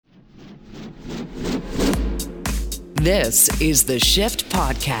This is the Shift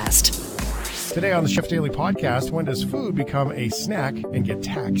Podcast. Today on the Shift Daily Podcast, when does food become a snack and get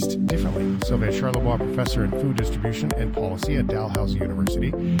taxed differently? Sylvain Charlebois, professor in food distribution and policy at Dalhousie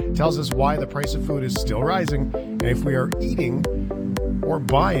University, tells us why the price of food is still rising and if we are eating or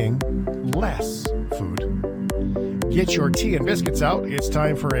buying less food. Get your tea and biscuits out. It's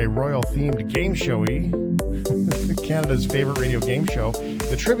time for a royal-themed game showy. Canada's favorite radio game show.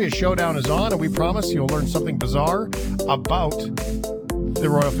 The Trivia Showdown is on, and we promise you'll learn something bizarre about the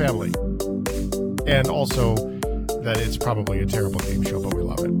royal family. And also that it's probably a terrible game show, but we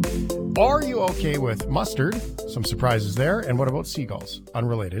love it. Are you okay with mustard? Some surprises there. And what about seagulls?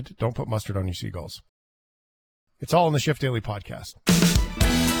 Unrelated. Don't put mustard on your seagulls. It's all in the Shift Daily Podcast.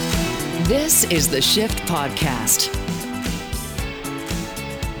 This is the Shift Podcast.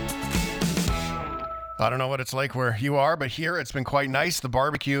 I don't know what it's like where you are, but here it's been quite nice. The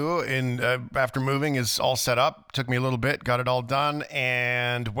barbecue after moving is all set up. Took me a little bit, got it all done,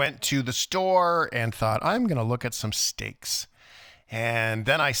 and went to the store and thought, I'm going to look at some steaks. And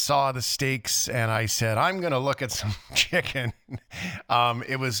then I saw the steaks and I said, I'm going to look at some chicken.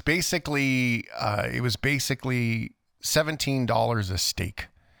 It was basically $17 a steak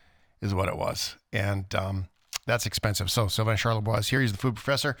is what it was. And that's expensive. So Sylvain Charlebois is here. He's the food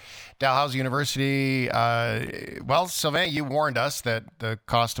professor, Dalhousie University. Sylvain, you warned us that the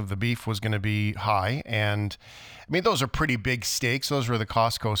cost of the beef was going to be high. And I mean, those are pretty big steaks. Those were the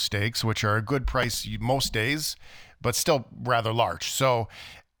Costco steaks, which are a good price most days, but still rather large. So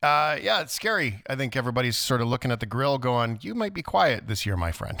it's scary. I think everybody's sort of looking at the grill going, you might be quiet this year,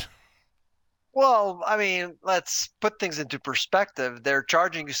 my friend. Well, I mean, let's put things into perspective. They're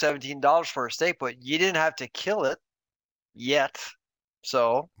charging you $17 for a steak, but you didn't have to kill it yet.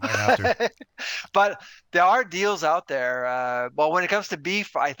 So, but there are deals out there. But when it comes to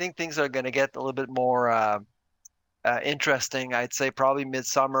beef, I think things are going to get a little bit more interesting. I'd say probably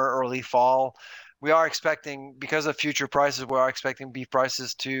midsummer, early fall. We are expecting, because of future prices, we are expecting beef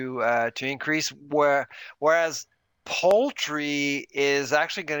prices to increase. Whereas poultry is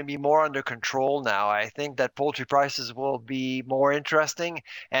actually going to be more under control now. I think that poultry prices will be more interesting.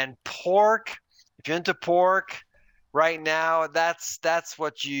 And pork, if you're into pork right now, that's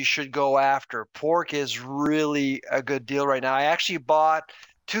what you should go after. Pork is really a good deal right now. I actually bought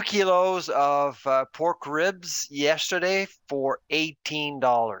 2 kilos of pork ribs yesterday for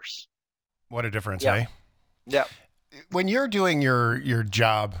 $18. What a difference, yeah. eh? Yeah. When you're doing your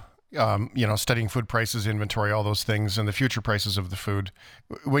job, studying food prices, inventory, all those things, and the future prices of the food,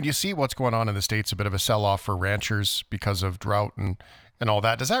 when you see what's going on in the States, a bit of a sell-off for ranchers because of drought and all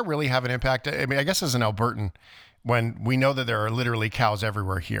that, does that really have an impact? I mean, I guess as an Albertan, when we know that there are literally cows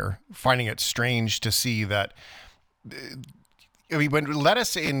everywhere here, finding it strange to see that, when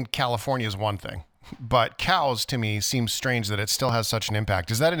lettuce in California is one thing, but cows, to me, seems strange that it still has such an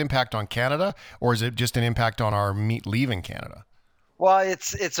impact. Is that an impact on Canada, or is it just an impact on our meat leaving Canada? Well,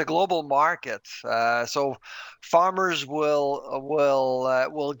 it's a global market, so farmers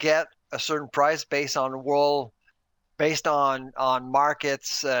will get a certain price based on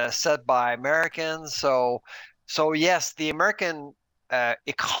markets set by Americans. So yes, the American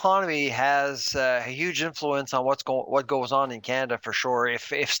economy has a huge influence on what goes on in Canada for sure.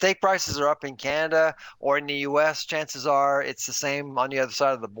 If steak prices are up in Canada or in the U.S., chances are it's the same on the other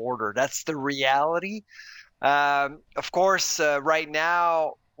side of the border. That's the reality. Of course, right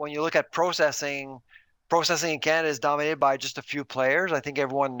now, when you look at processing in Canada is dominated by just a few players. I think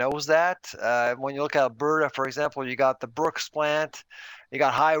everyone knows that. When you look at Alberta, for example, you got the Brooks plant, you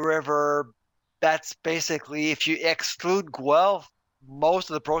got High River. That's basically, if you exclude Guelph,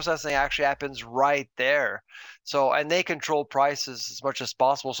 most of the processing actually happens right there. So, and they control prices as much as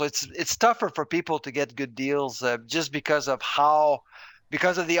possible. So it's tougher for people to get good deals just because of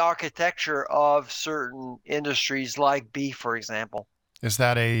the architecture of certain industries like beef, for example. Is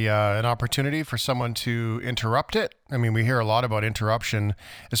that an opportunity for someone to interrupt it? I mean, we hear a lot about interruption,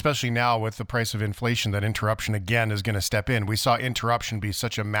 especially now with the price of inflation, that interruption again is going to step in. We saw interruption be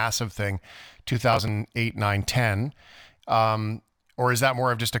such a massive thing, 2008, 9, 10. Or is that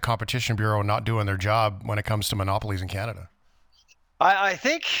more of just a competition bureau not doing their job when it comes to monopolies in Canada? I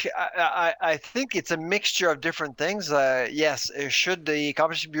think it's a mixture of different things. Yes, should the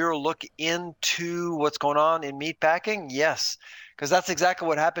Competition Bureau look into what's going on in meat packing? Yes, because that's exactly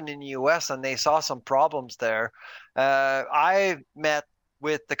what happened in the U.S. and they saw some problems there. I met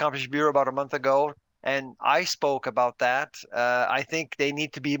with the Competition Bureau about a month ago and I spoke about that. I think they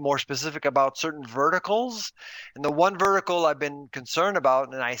need to be more specific about certain verticals. And the one vertical I've been concerned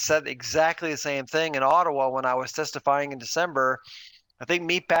about, and I said exactly the same thing in Ottawa when I was testifying in December, I think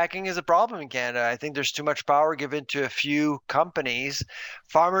meat packing is a problem in Canada. I think there's too much power given to a few companies.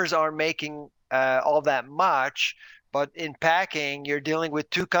 Farmers aren't making all that much, but in packing, you're dealing with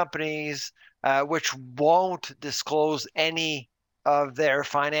two companies which won't disclose any of their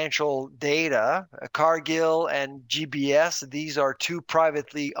financial data. Cargill and GBS, these are two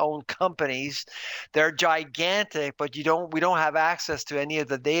privately owned companies. They're gigantic, but we don't have access to any of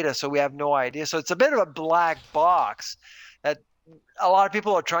the data, so we have no idea. So it's a bit of a black box that a lot of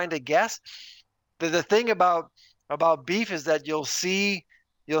people are trying to guess. The thing about beef is that you'll see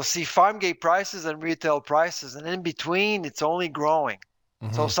farm gate prices and retail prices, and in between, it's only growing.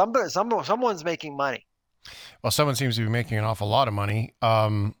 Mm-hmm. So someone's making money. Well, someone seems to be making an awful lot of money.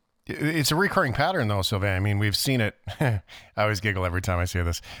 It's a recurring pattern, though, Sylvain. I mean, we've seen it. I always giggle every time I say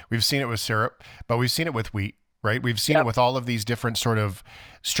this. We've seen it with syrup, but we've seen it with wheat, right? We've seen it with all of these different sort of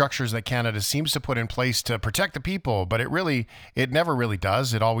structures that Canada seems to put in place to protect the people, but it never really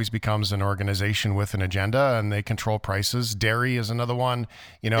does. It always becomes an organization with an agenda, and they control prices. Dairy is another one.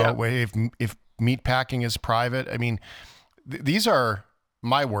 If meat packing is private, I mean, these are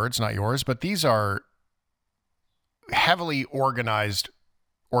my words, not yours, but these are heavily organized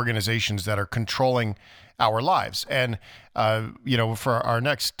organizations that are controlling our lives. And, for our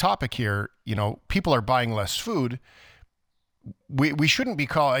next topic here, people are buying less food. We shouldn't be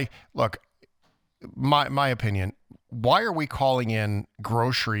calling, look, my opinion, why are we calling in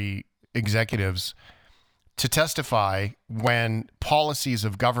grocery executives to testify when policies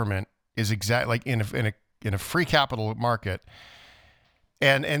of government is like in a free capital market?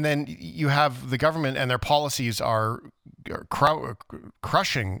 And then you have the government and their policies are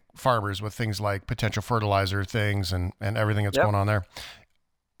crushing farmers with things like potential fertilizer things and everything that's going on there.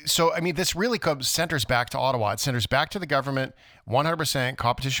 So, I mean, this really centers back to Ottawa. It centers back to the government, 100%,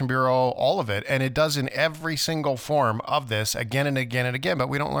 Competition Bureau, all of it. And it does in every single form of this again and again and again, but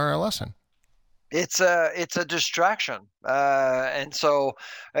we don't learn our lesson. It's a distraction. And so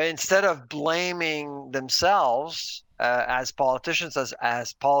instead of blaming themselves as politicians,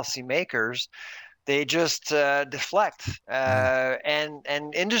 as policymakers, they just deflect. And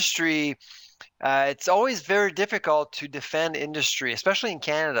industry, it's always very difficult to defend industry, especially in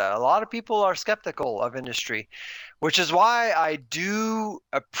Canada. A lot of people are skeptical of industry, which is why I do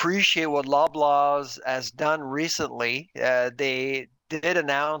appreciate what Loblaws has done recently. They did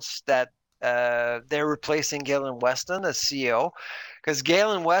announce that they're replacing Galen Weston as CEO, because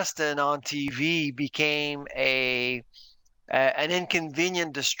Galen Weston on TV became an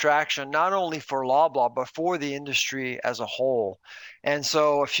inconvenient distraction, not only for Loblaw, but for the industry as a whole. And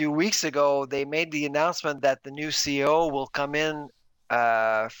so a few weeks ago, they made the announcement that the new CEO will come in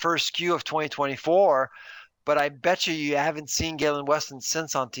first Q of 2024, but I bet you haven't seen Galen Weston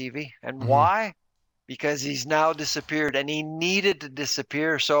since on TV. And why? Because he's now disappeared, and he needed to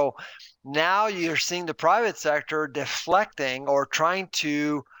disappear. So now you're seeing the private sector deflecting or trying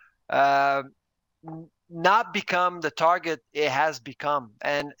to not become the target it has become.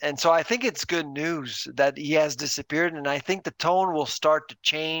 And so I think it's good news that he has disappeared, and I think the tone will start to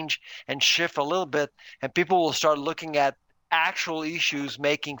change and shift a little bit, and people will start looking at actual issues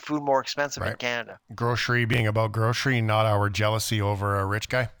making food more expensive in Canada. Grocery being about grocery, not our jealousy over a rich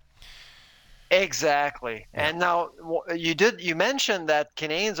guy. Exactly. Yeah. And now you mentioned that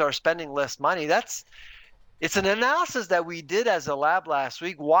Canadians are spending less money. It's an analysis that we did as a lab last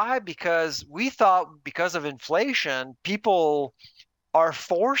week. Why? Because we thought because of inflation, people are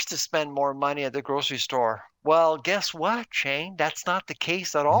forced to spend more money at the grocery store. Well, guess what, Shane? That's not the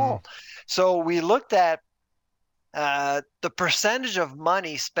case at all. So we looked at the percentage of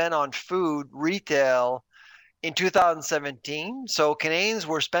money spent on food retail in 2017. So Canadians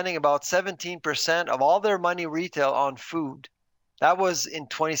were spending about 17% of all their money retail on food. That was in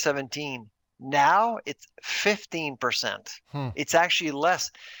 2017. Now it's 15%. It's actually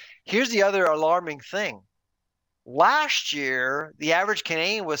less. Here's the other alarming thing. Last year, the average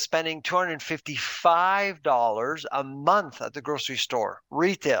Canadian was spending $255 a month at the grocery store,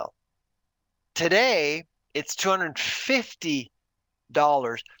 retail. Today, it's $250,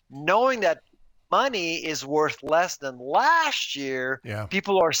 knowing that money is worth less than last year.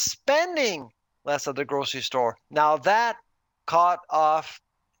 People are spending less at the grocery store. Now that caught off.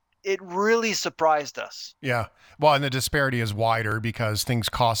 It really surprised us. Yeah. Well, and the disparity is wider because things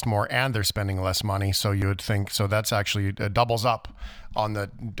cost more and they're spending less money. So you would think, so that's actually doubles up on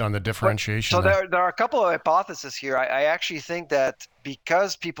the differentiation. So there are a couple of hypotheses here. I actually think that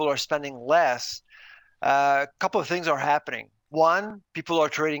because people are spending less, a couple of things are happening. One, people are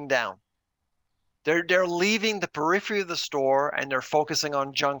trading down. They're leaving the periphery of the store and they're focusing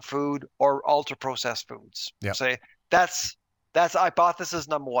on junk food or ultra processed foods. Yeah. So that's That's hypothesis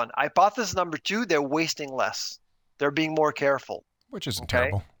number one. Hypothesis number two, they're wasting less. They're being more careful. Which isn't Okay.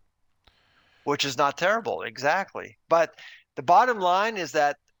 terrible. Which is not terrible, exactly. But the bottom line is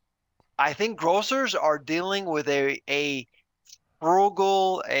that I think grocers are dealing with a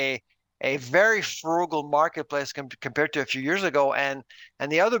frugal, a very frugal marketplace compared to a few years ago. And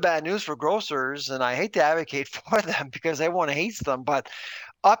the other bad news for grocers, and I hate to advocate for them because everyone hates them, but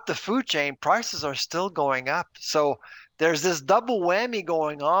up the food chain, prices are still going up. So there's this double whammy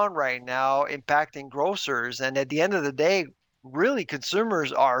going on right now impacting grocers. And at the end of the day, really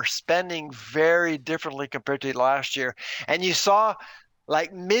consumers are spending very differently compared to last year. And you saw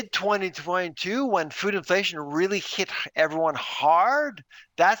like mid 2022 when food inflation really hit everyone hard,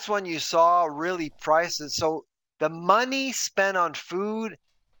 that's when you saw really prices. So the money spent on food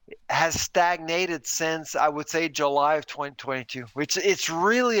has stagnated since I would say July of 2022, which it's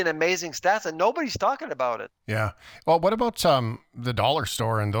really an amazing stats and nobody's talking about it. Yeah. Well, what about the dollar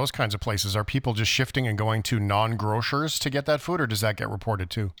store and those kinds of places? Are people just shifting and going to non-grocers to get that food, or does that get reported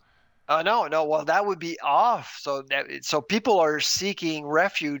too? No. Well, that would be off. So people are seeking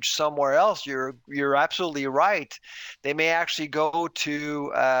refuge somewhere else. You're absolutely right. They may actually go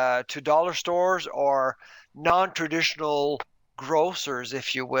to dollar stores or non-traditional grocers,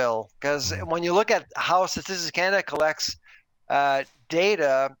 if you will, because when you look at how Statistics Canada collects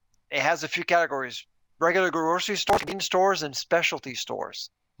data, it has a few categories: regular grocery stores, convenience stores, and specialty stores.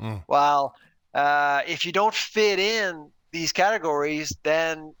 Well, if you don't fit in these categories,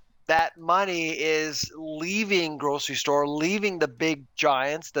 then that money is leaving grocery store, leaving the big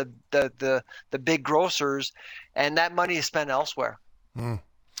giants, the big grocers, and that money is spent elsewhere.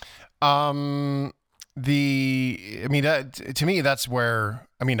 To me, that's where,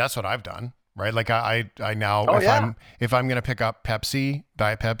 that's what I've done, right? Like I now, if I'm going to pick up Pepsi,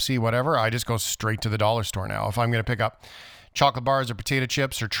 Diet Pepsi, whatever, I just go straight to the dollar store now. If I'm going to pick up chocolate bars or potato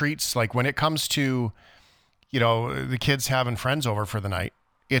chips or treats, like when it comes to, the kids having friends over for the night,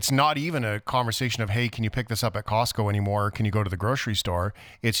 it's not even a conversation of, hey, can you pick this up at Costco anymore? Can you go to the grocery store?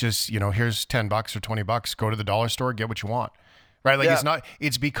 It's just, here's $10 or $20, go to the dollar store, get what you want. Right? Like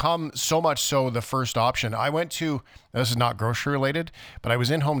it's become so much so the first option. I went to, this is not grocery related, but I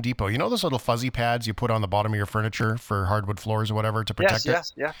was in Home Depot. You know those little fuzzy pads you put on the bottom of your furniture for hardwood floors or whatever to protect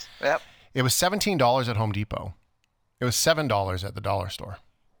it? Yes. Yep. It was $17 at Home Depot. It was $7 at the dollar store.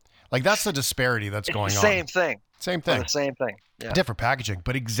 Like that's the disparity that's going on. Same thing. The same thing. Yeah. Different packaging,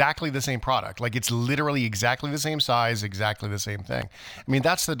 but exactly the same product. Like it's literally exactly the same size, exactly the same thing.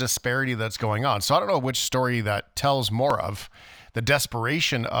 That's the disparity that's going on. So I don't know which story that tells more of the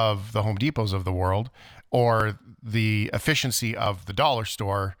desperation of the Home Depots of the world or the efficiency of the dollar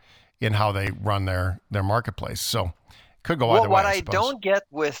store in how they run their marketplace. So could go either way. What I don't get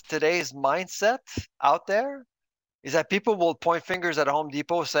with today's mindset out there is that people will point fingers at Home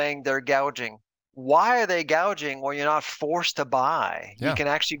Depot saying they're gouging. Why are they gouging when you're not forced to buy? Yeah. You can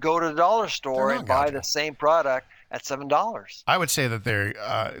actually go to the dollar store and buy the same product at $7. I would say that they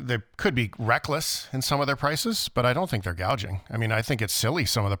could be reckless in some of their prices, but I don't think they're gouging. I think it's silly,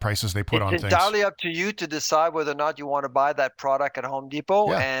 some of the prices they put on things. It's entirely up to you to decide whether or not you want to buy that product at Home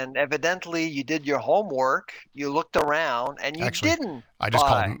Depot. Yeah. And evidently you did your homework, you looked around, and you didn't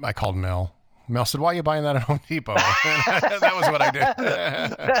buy. I called Mel. Mel said, why are you buying that at Home Depot? That was what I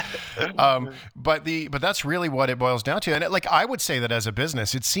did. But that's really what it boils down to. And I would say that as a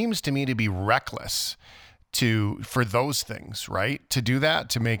business, it seems to me to be reckless for those things, right? To do that,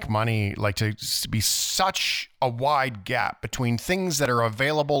 to make money, like to be such a wide gap between things that are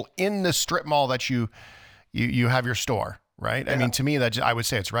available in the strip mall that you have your store. Right. Yeah. To me, that I would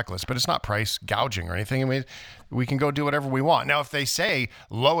say it's reckless, but it's not price gouging or anything. We can go do whatever we want. Now, if they say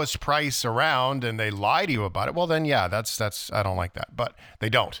lowest price around and they lie to you about it, well, then, yeah, that's I don't like that. But they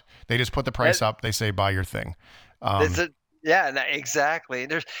don't. They just put the price up. They say, buy your thing. Yeah, exactly.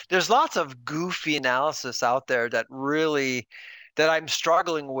 There's lots of goofy analysis out there that I'm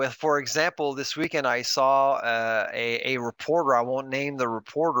struggling with. For example, this weekend I saw a reporter, I won't name the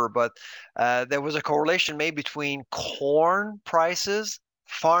reporter, but there was a correlation made between corn prices,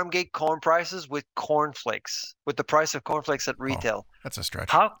 farm gate corn prices with cornflakes, with the price of cornflakes at retail. That's a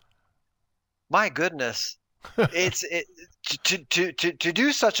stretch. My goodness. To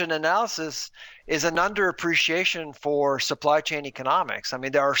do such an analysis is an underappreciation for supply chain economics.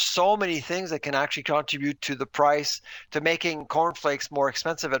 There are so many things that can actually contribute to the price, to making cornflakes more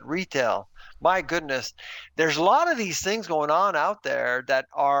expensive at retail. My goodness, there's a lot of these things going on out there that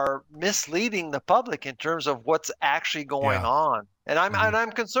are misleading the public in terms of what's actually going on, and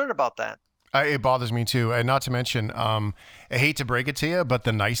I'm concerned about that. It bothers me too. And not to mention, I hate to break it to you, but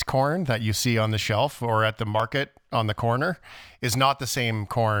the nice corn that you see on the shelf or at the market on the corner is not the same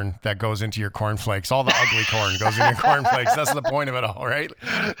corn that goes into your cornflakes. All the ugly corn goes in your cornflakes. That's the point of it all, right?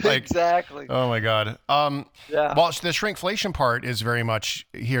 Like, exactly. Oh my God. Yeah. Well, the shrinkflation part is very much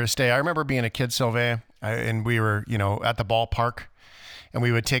here to stay. I remember being a kid, Sylvain, and we were, at the ballpark, and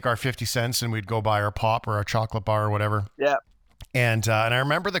we would take our 50 cents and we'd go buy our pop or our chocolate bar or whatever. Yeah. And I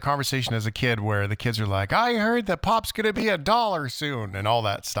remember the conversation as a kid where the kids are like, I heard that pop's going to be $1 soon and all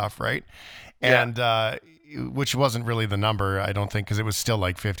that stuff, right? And which wasn't really the number, I don't think, because it was still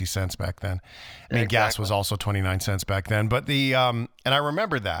like 50 cents back then. I mean, gas was also 29 cents back then. But and I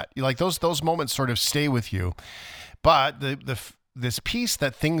remember that. Like those moments sort of stay with you. But this piece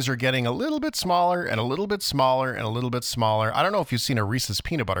that things are getting a little bit smaller and a little bit smaller and a little bit smaller. I don't know if you've seen a Reese's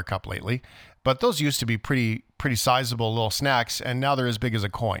peanut butter cup lately, but those used to be pretty sizable little snacks, and now they're as big as a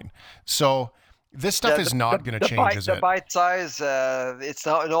coin. So this stuff is not going to change, is it? The bite size, it's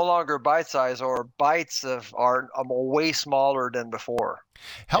no longer bite size, or bites are way smaller than before.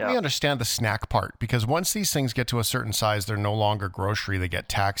 Help me understand the snack part, because once these things get to a certain size, they're no longer grocery. They get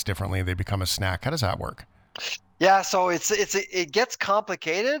taxed differently. They become a snack. How does that work? Yeah, so it gets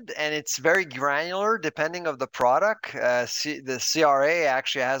complicated, and it's very granular depending of the product. The CRA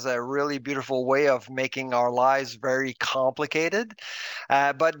actually has a really beautiful way of making our lives very complicated.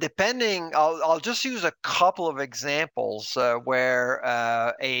 But depending, I'll just use a couple of examples where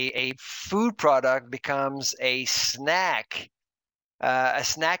a food product becomes a snack. A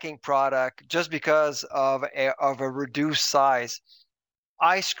snacking product just because of a reduced size.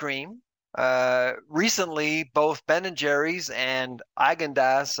 Ice cream. Recently, both Ben & Jerry's and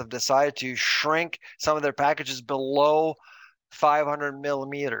Häagen-Dazs have decided to shrink some of their packages below 500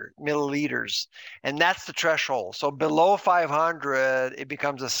 milliliters, and that's the threshold. So below 500, it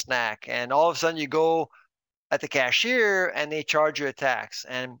becomes a snack, and all of a sudden you go at the cashier and they charge you a tax.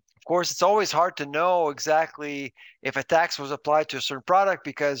 And of course, it's always hard to know exactly if a tax was applied to a certain product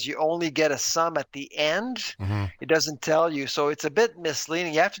because you only get a sum at the end. Mm-hmm. It doesn't tell you. So it's a bit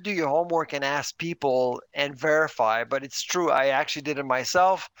misleading. You have to do your homework and ask people and verify. But it's true. I actually did it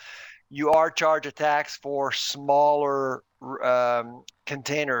myself. You are charged a tax for smaller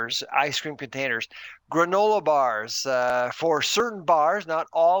containers, ice cream containers. Granola bars, for certain bars, not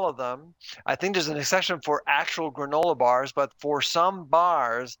all of them. I think there's an exception for actual granola bars, but for some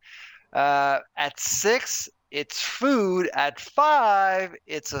bars, at 6, it's food. At 5,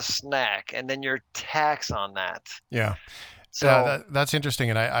 it's a snack, and then your tax on that. Yeah. So that's interesting,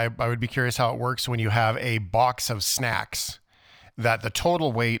 and I would be curious how it works when you have a box of snacks, that the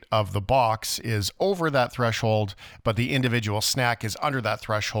total weight of the box is over that threshold, but the individual snack is under that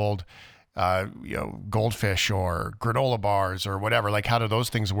threshold. Goldfish or granola bars or whatever. Like, how do those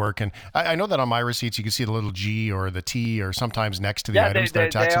things work? And I know that on my receipts, you can see the little G or the T or sometimes next to the items that are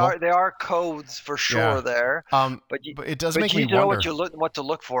taxable. They are codes for sure there. But it does make me wonder. You know what to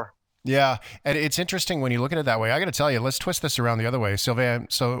look for. Yeah, and it's interesting when you look at it that way. I got to tell you, let's twist this around the other way, Sylvain.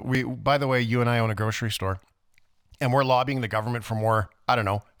 So by the way, you and I own a grocery store, and we're lobbying the government for more,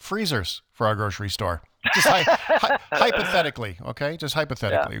 freezers for our grocery store. Just hypothetically, okay? Just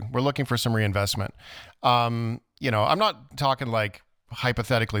hypothetically. Yeah. We're looking for some reinvestment. I'm not talking like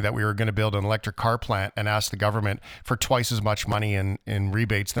hypothetically that we were going to build an electric car plant and ask the government for twice as much money in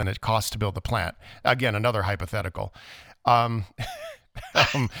rebates than it costs to build the plant. Again, another hypothetical. But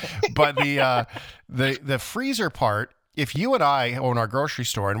the freezer part, if you and I own our grocery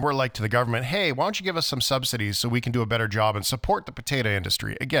store and we're like to the government, hey, why don't you give us some subsidies so we can do a better job and support the potato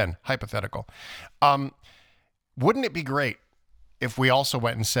industry? Again, hypothetical. Wouldn't it be great if we also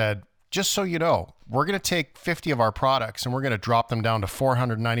went and said, just so you know, we're going to take 50 of our products and we're going to drop them down to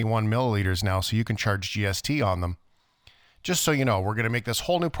 491 milliliters now so you can charge GST on them. Just so you know, we're going to make this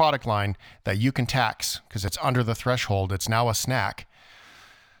whole new product line that you can tax because it's under the threshold. It's now a snack.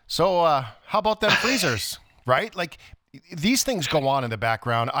 So how about them freezers, right? Like, these things go on in the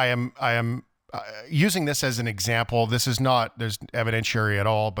background. I am using this as an example. There's evidentiary at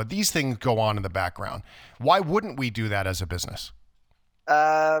all, but these things go on in the background. Why wouldn't we do that as a business?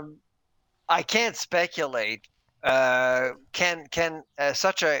 I can't speculate. Can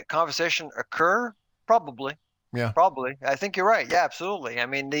such a conversation occur? Probably. Yeah, probably. I think you're right. Yeah, absolutely. I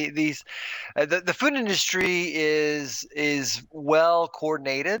mean, the food industry is well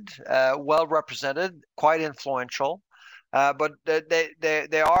coordinated, well represented, quite influential. But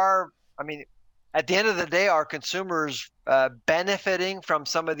they are. I mean, at the end of the day, are consumers benefiting from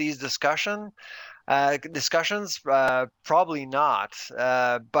some of these discussions? Probably not.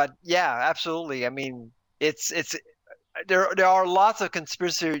 But yeah, absolutely. I mean, there are lots of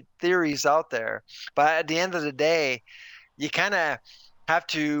conspiracy theories out there, but at the end of the day, you kind of have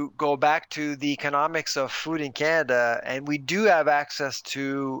to go back to the economics of food in Canada, and we do have access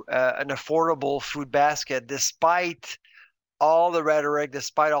to an affordable food basket despite all the rhetoric,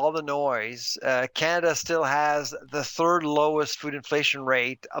 despite all the noise. Canada still has the third lowest food inflation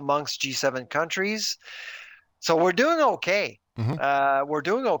rate amongst G7 countries. So we're doing okay. We're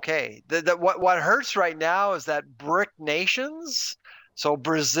doing okay. What hurts right now is that BRIC nations, so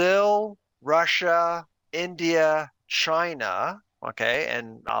Brazil, Russia, India, China, okay,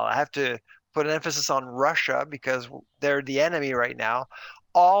 and I'll have to put an emphasis on Russia because they're the enemy right now.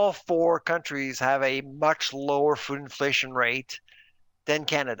 All four countries have a much lower food inflation rate than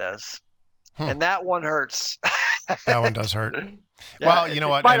Canada's. And that one hurts. That one does hurt. Yeah, Well, you know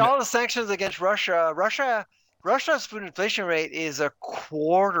what? despite all the sanctions against Russia's food inflation rate is a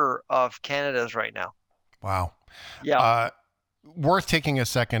quarter of Canada's right now. Wow. Yeah. Worth taking a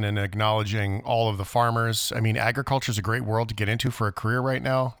second and acknowledging all of the farmers. I mean, agriculture is a great world to get into for a career right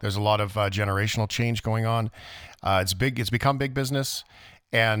now. There's a lot of generational change going on. It's big. It's become big business.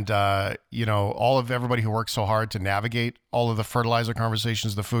 And, everybody who works so hard to navigate all of the fertilizer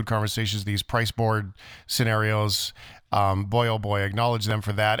conversations, the food conversations, these price board scenarios, boy, oh boy, acknowledge them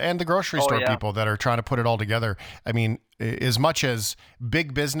for that. And the grocery store people that are trying to put it all together. I mean, as much as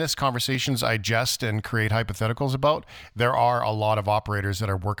big business conversations I jest and create hypotheticals about, there are a lot of operators that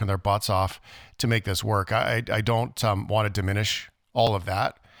are working their butts off to make this work. I don't want to diminish all of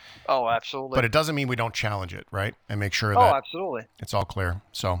that. Oh, absolutely. But it doesn't mean we don't challenge it, right? And make sure that absolutely. It's all clear.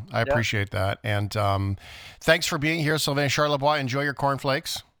 So I appreciate that. And thanks for being here, Sylvain Charlebois. Enjoy your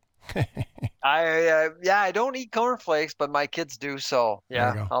cornflakes. I don't eat cornflakes, but my kids do. So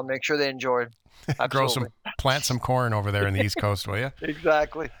I'll make sure they enjoy it. Plant some corn over there in the East Coast, will you?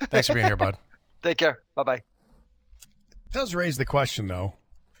 Exactly. Thanks for being here, bud. Take care. Bye-bye. It does raise the question, though.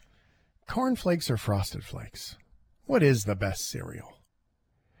 Cornflakes or Frosted Flakes? What is the best cereal?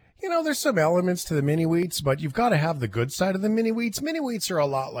 You know, there's some elements to the mini wheats, but you've got to have the good side of the mini wheats. Mini wheats are a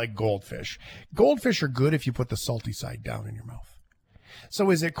lot like goldfish. Goldfish are good if you put the salty side down in your mouth.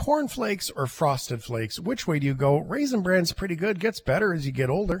 So is it cornflakes or Frosted Flakes? Which way do you go? Raisin Bran's pretty good. Gets better as you get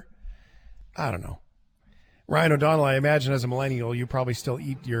older. I don't know. Ryan O'Donnell, I imagine as a millennial, you probably still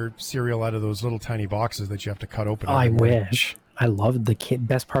eat your cereal out of those little tiny boxes that you have to cut open. I wish. I love the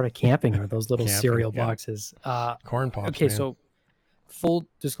best part of camping are those little cereal boxes. Corn Pops. Okay, man. So full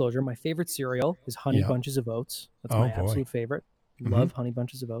disclosure, my favorite cereal is Honey Bunches of Oats. That's my absolute favorite. Love Honey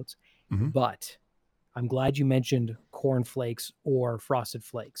Bunches of Oats. But I'm glad you mentioned Corn Flakes or Frosted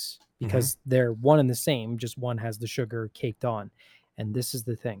Flakes because they're one and the same, just one has the sugar caked on. And this is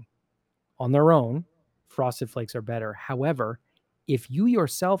the thing. On their own, Frosted Flakes are better. However, if you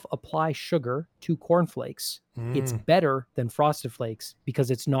yourself apply sugar to Corn Flakes, it's better than Frosted Flakes because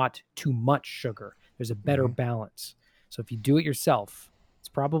it's not too much sugar. There's a better balance. So if you do it yourself, it's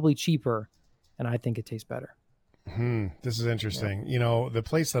probably cheaper, and I think it tastes better. This is interesting. You know, the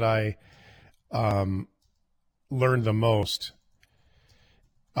place that I learned the most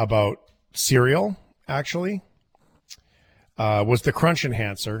about cereal, actually, was the Crunch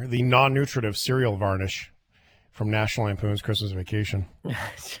Enhancer, the non-nutritive cereal varnish from National Lampoon's Christmas Vacation.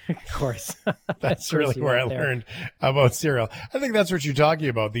 Of course. That's really where I learned about cereal. I think that's what you're talking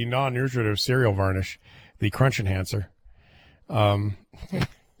about, the non-nutritive cereal varnish, the Crunch Enhancer.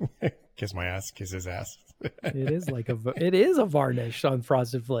 Kiss my ass, kiss his ass. It is a varnish on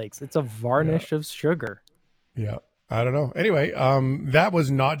Frosted Flakes. It's a varnish of sugar. Yeah. I don't know. Anyway, that was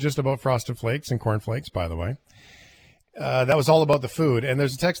not just about Frosted Flakes and Corn Flakes, by the way. That was all about the food. And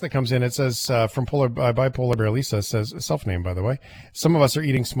there's a text that comes in. It says from Bipolar Bear Lisa, says, self-named, by the way. Some of us are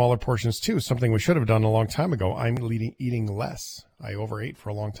eating smaller portions too, something we should have done a long time ago. I'm eating less. I overate for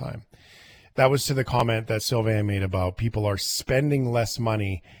a long time. That was to the comment that Sylvain made about people are spending less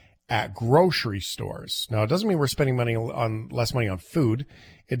money at grocery stores. Now, it doesn't mean we're spending less money on food.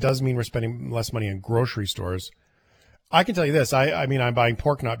 It does mean we're spending less money on grocery stores. I can tell you this. I mean, I'm buying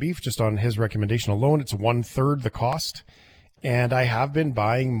pork, not beef, just on his recommendation alone. It's 1/3 the cost. And I have been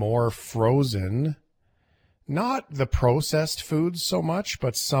buying more frozen, not the processed foods so much,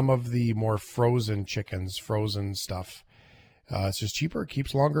 but some of the more frozen chickens, frozen stuff. It's just cheaper. It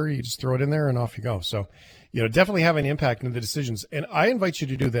keeps longer. You just throw it in there and off you go. So, definitely have an impact in the decisions. And I invite you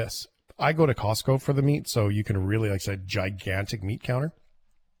to do this. I go to Costco for the meat, so you can really, like I said, gigantic meat counter.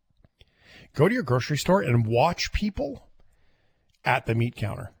 Go to your grocery store and watch people at the meat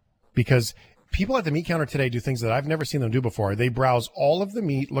counter, because people at the meat counter today do things that I've never seen them do before. They browse all of the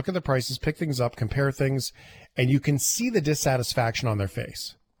meat, look at the prices, pick things up, compare things, and you can see the dissatisfaction on their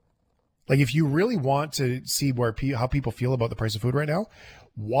face. Like, if you really want to see how people feel about the price of food right now,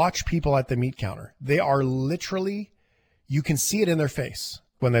 watch people at the meat counter. They are literally you can see it in their face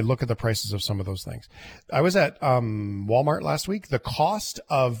when they look at the prices of some of those things. I was at Walmart last week. The cost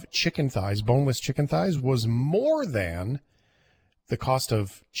of chicken thighs, boneless chicken thighs, was more than the cost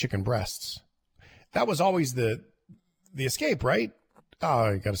of chicken breasts. That was always the escape, right? Oh,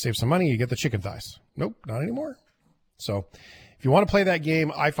 you got to save some money. You get the chicken thighs. Nope, not anymore. So if you want to play that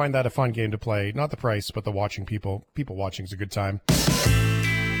game, I find that a fun game to play. Not the price, but the watching people. People watching is a good time.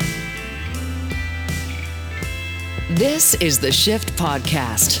 This is the Shift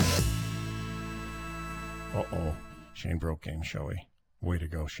Podcast. Uh-oh. Shane broke Game Showy. Way to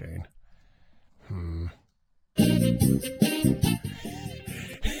go, Shane.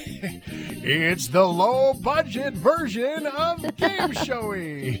 It's the low-budget version of Game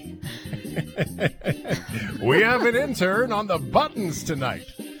Showy. We have an intern on the buttons tonight.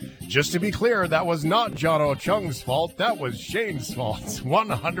 Just to be clear, that was not John O'Chung's fault. That was Shane's fault,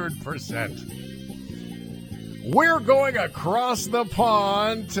 100%. We're going across the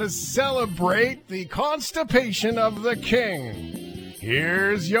pond to celebrate the constipation of the king.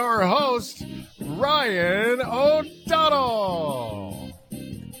 Here's your host, Ryan O'Donnell.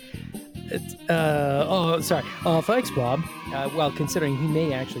 Thanks, Bob. Well, considering he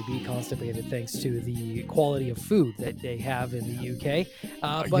may actually be constipated thanks to the quality of food that they have in the UK.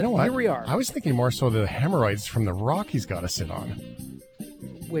 But you know what? Here we are. I was thinking more so the hemorrhoids from the rock he's got to sit on.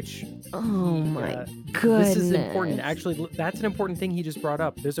 Which, oh my goodness. This is important. Actually, that's an important thing he just brought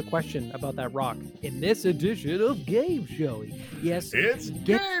up. There's a question about that rock in this edition of Game Showy. Yes. It's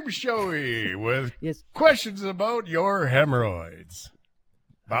Game Showy with questions about your hemorrhoids.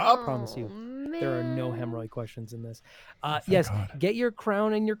 Bob? I promise you, there are no hemorrhoid questions in this. Yes, God. Get your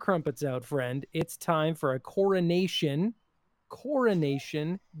crown and your crumpets out, friend. It's time for a coronation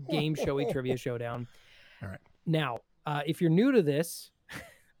Game Showy Trivia Showdown. All right. Now, if you're new to this,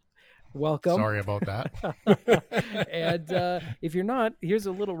 welcome. Sorry about that. And if you're not, here's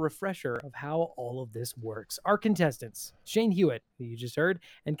a little refresher of how all of this works. Our contestants, Shane Hewitt, who you just heard,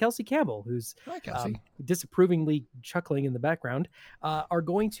 and Kelsey Campbell, who's disapprovingly chuckling in the background, are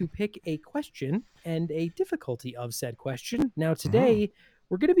going to pick a question and a difficulty of said question. Now, today,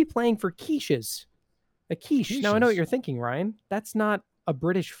 we're going to be playing for quiches. A quiche. Now, I know what you're thinking, Ryan. That's not a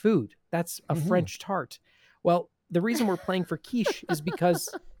British food. That's a French tart. Well, the reason we're playing for quiche is because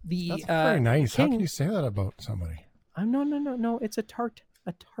that's very nice. How can you say that about somebody? No. It's a tart.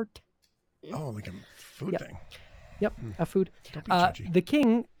 A tart. Oh, like a food thing. Yep, a food. Don't be judgy. The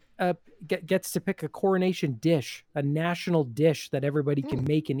king gets to pick a coronation dish, a national dish that everybody can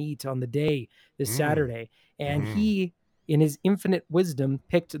make and eat on the day this Saturday. And he, in his infinite wisdom,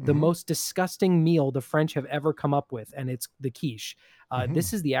 picked the most disgusting meal the French have ever come up with, and it's the quiche.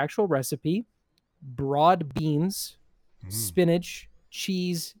 This is the actual recipe. Broad beans, spinach,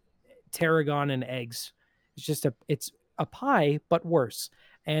 cheese, tarragon, and eggs. It's a pie, but worse.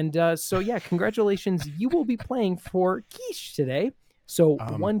 And congratulations. You will be playing for quiche today. So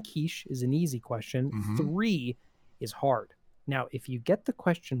 1 quiche is an easy question. 3 is hard. Now, if you get the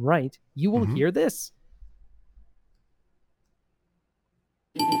question right, you will hear this.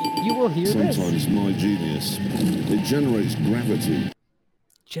 You will hear this. Sometimes my genius, it generates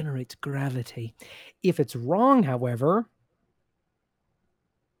gravity. If it's wrong, however,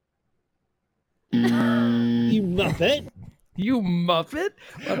 you muppet. I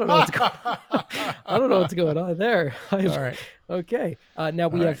don't know what's going on there. All right. Okay. Now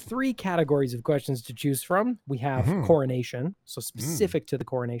we have 3 categories of questions to choose from. We have coronation, so specific to the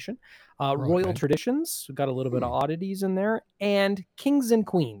coronation, royal traditions. We've got a little bit of oddities in there, and kings and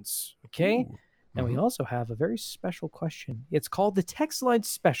queens. Okay. Now we also have a very special question. It's called the Text Line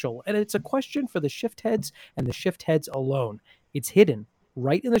Special, and it's a question for the shift heads and the shift heads alone. It's hidden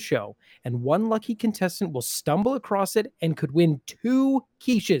right in the show, and 1 lucky contestant will stumble across it and could win 2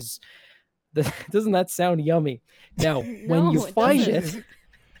 quiches. Doesn't that sound yummy? Now, when you find it...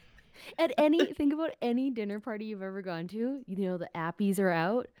 Think about any dinner party you've ever gone to. You know, the appies are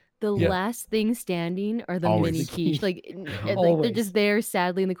out. The last thing standing are the mini quiche. They're just there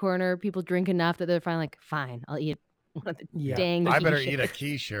sadly in the corner. People drink enough that they're finally like, fine, I'll eat one of the dang I better eat a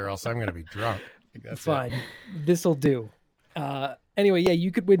quiche or else I'm going to be drunk. Fine. This'll do. Anyway,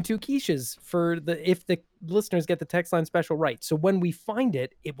 you could win 2 quiches if the listeners get the text line special right. So when we find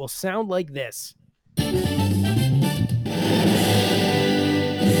it, it will sound like this.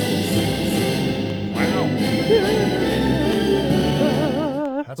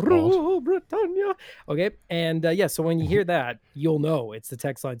 That's bold. Britannia. Okay, and so when you hear that, you'll know it's the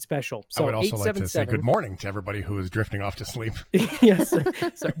text line special. So I would also like to say good morning to everybody who is drifting off to sleep. Yes.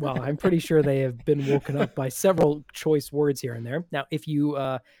 Well, I'm pretty sure they have been woken up by several choice words here and there. Now, if you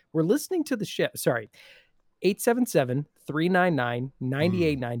were listening to the show, 877-344-4444.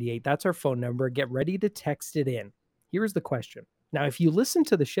 877-399-9898. That's our phone number. Get ready to text it in. Here's the question. Now, if you listened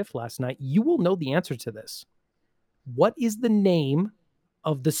to the shift last night, you will know the answer to this. What is the name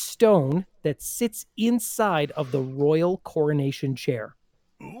of the stone that sits inside of the royal coronation chair?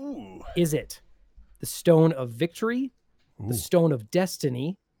 Ooh. Is it the stone of victory, the stone of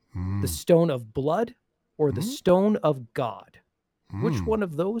destiny, the stone of blood, or the stone of God? Which one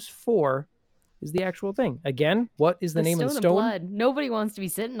of those four is the actual thing? Again, what is the name of the stone? Of blood. Nobody wants to be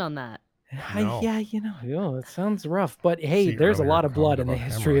sitting on that. No. Yeah, it sounds rough. But hey, there's a lot of blood in the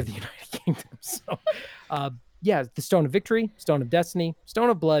history of the United Kingdom. So, the stone of victory, stone of destiny, stone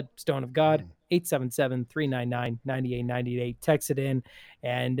of blood, stone of God. 877-399-9898. Text it in.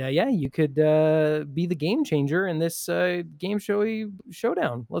 And you could be the game changer in this game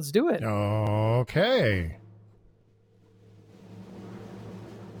showdown. Let's do it. Okay.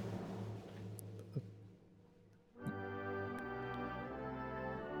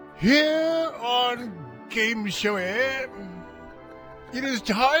 Here on Game Showy, it is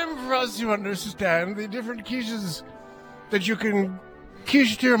time for us to understand the different quiches that you can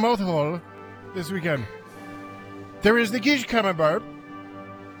quiche to your mouth hole this weekend. There is the quiche camembert,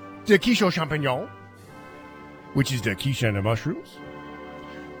 the quiche au champignon, which is the quiche and the mushrooms.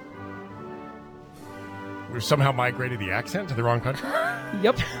 We've somehow migrated the accent to the wrong country.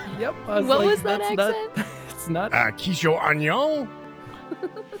 Yep. What was that accent? It's not. Quiche au oignon.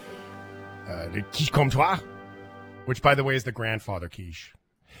 The quiche comptoir, which, by the way, is the grandfather quiche.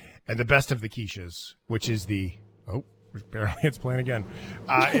 And the best of the quiches, which is the... Oh, apparently it's playing again.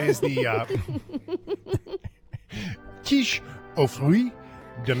 Is the quiche aux fruits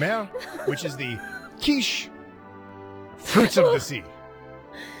de mer, which is the quiche fruits of the sea.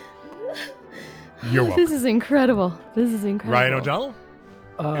 You're welcome. This is incredible. Ryan O'Donnell,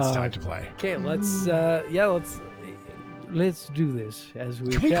 it's time to play. Okay, let's do this as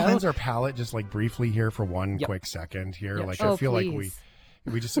we Can we cleanse our palate just like briefly here for one quick second here? Yep. Like I feel please.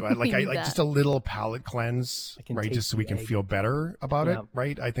 like we just like just a little palate cleanse, right? Just so we can feel better about it,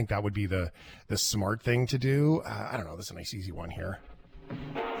 right? I think that would be the smart thing to do. I don't know. This is a nice easy one here.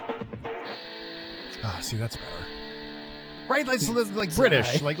 See, that's better. Right? Let's like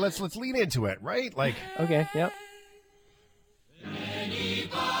British. Like let's lean into it, right? Like okay, yep.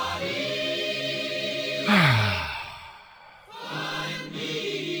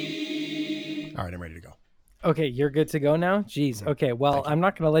 All right, I'm ready to go. Okay, you're good to go now? Jeez. Okay, well, I'm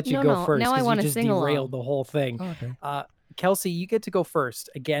not going to let you go first now I because want you to just sing derailed along. the whole thing. Oh, okay. Kelsey, you get to go first.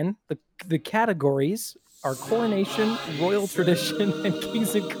 Again, the categories are coronation, royal tradition, and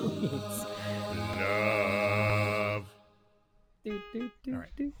kings and queens. Love. All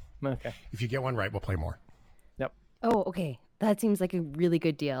right. Okay. If you get one right, we'll play more. Yep. Oh, okay. That seems like a really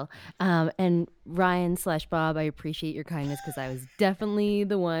good deal. And Ryan/Bob, I appreciate your kindness because I was definitely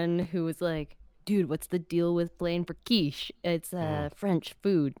the one who was like, dude, what's the deal with playing for quiche? It's French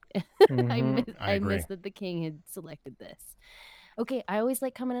food. I missed that the king had selected this. Okay, I always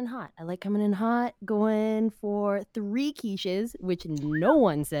like coming in hot. I like coming in hot, going for 3 quiches, which no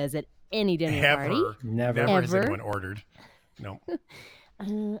one says at any dinner party. Never has anyone ordered. No.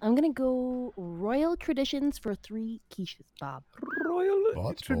 I'm going to go royal traditions for 3 quiches, Bob.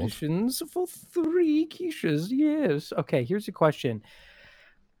 Royal traditions for 3 quiches, yes. Okay, here's a question.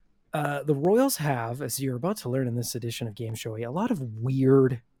 The Royals have, as you're about to learn in this edition of Game Showy, a lot of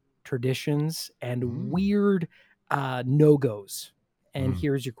weird traditions and weird no-goes. And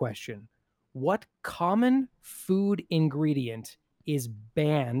here's your question. What common food ingredient is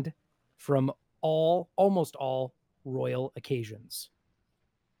banned from almost all royal occasions?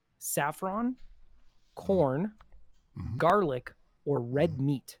 Saffron, corn, garlic, or red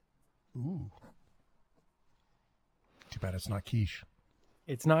meat? Ooh. Too bad it's not quiche.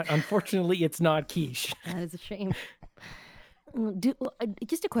 It's not. Unfortunately, it's not quiche. That is a shame.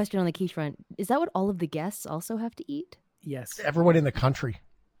 Just a question on the quiche front. Is that what all of the guests also have to eat? Yes. Everyone in the country.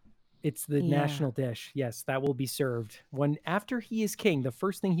 It's the national dish. Yes, that will be served. After he is king, the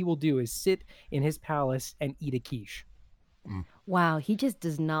first thing he will do is sit in his palace and eat a quiche. Wow, he just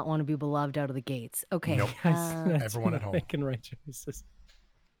does not want to be beloved out of the gates. Okay. Nope. Everyone at home. Making right choices.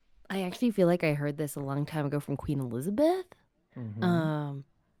 I actually feel like I heard this a long time ago from Queen Elizabeth. I'm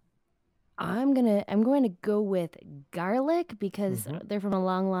going to go with garlic because they're from a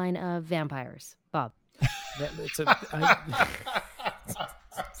long line of vampires. Bob. This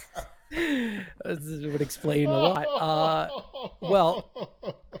would explain a lot. Well,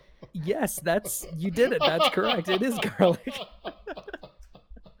 yes, you did it. That's correct. It is garlic.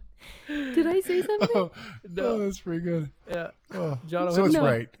 Did I say something? No, that's pretty good. Yeah. So it's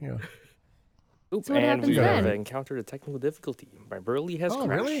right. Yeah. Oops, So what and happens we have then? encountered a technical difficulty. My Burley has crashed.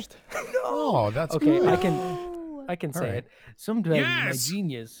 Really? Oh, that's okay. good. I can say right. it. Sometimes my Yes!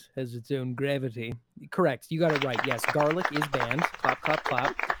 genius has its own gravity. Correct. You got it right. Yes, garlic is banned. Clap, clap,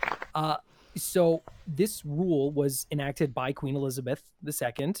 clap. So this rule was enacted by Queen Elizabeth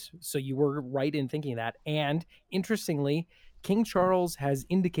II. So you were right in thinking that. And interestingly, King Charles has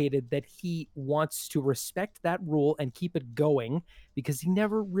indicated that he wants to respect that rule and keep it going because he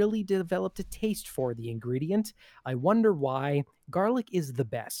never really developed a taste for the ingredient. I wonder why. Garlic is the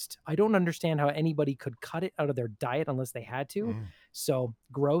best. I don't understand how anybody could cut it out of their diet unless they had to. So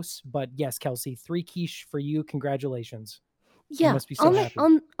gross. But yes, Kelsey, 3 quiche for you. Congratulations. Yeah. You must be so happy.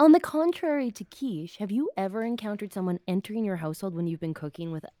 On the contrary to quiche, have you ever encountered someone entering your household when you've been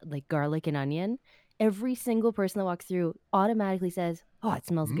cooking with like garlic and onion? Every single person that walks through automatically says, "Oh, it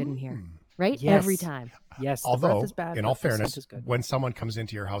smells good in here." Right? Yes. Every time. Yes. Although, the breath is bad, in all but the scent fairness, is good. when someone comes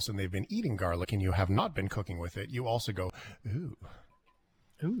into your house and they've been eating garlic and you have not been cooking with it, you also go, ooh.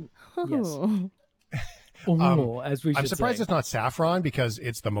 Ooh. Oh. Yes. As we should I'm surprised say. it's not saffron because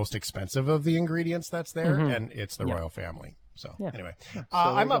it's the most expensive of the ingredients that's there, and it's the royal family. So anyway,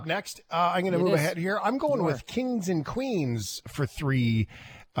 I'm up next. I'm going to move ahead here. I'm going with kings and queens for 3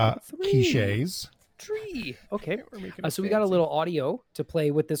 quiches. 3. Okay. So we got a little audio to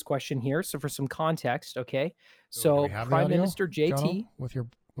play with this question here. So for some context, okay. So Prime Minister JT. Jono, with your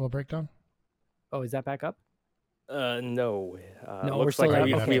little breakdown? Oh, is that back up? No. No, looks we're like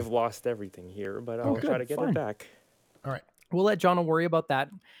still we've lost everything here, but I'll try to get it back. All right. We'll let Jono worry about that.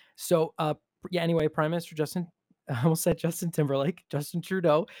 So, anyway, Prime Minister Justin Timberlake, Justin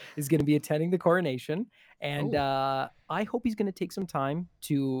Trudeau is going to be attending the coronation. And I hope he's going to take some time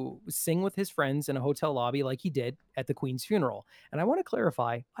to sing with his friends in a hotel lobby like he did at the Queen's funeral. And I want to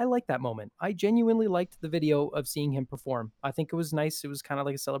clarify, I like that moment. I genuinely liked the video of seeing him perform. I think it was nice. It was kind of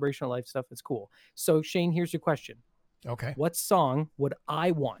like a celebration of life stuff. It's cool. So Shane, here's your question. Okay. What song would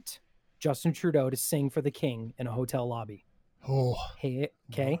I want Justin Trudeau to sing for the King in a hotel lobby? Oh.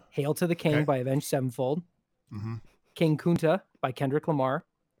 Hail to the King by Avenged Sevenfold. Mm-hmm. King Kunta by Kendrick Lamar.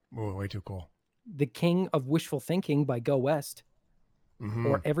 Oh, way too cool. The King of Wishful Thinking by Go West.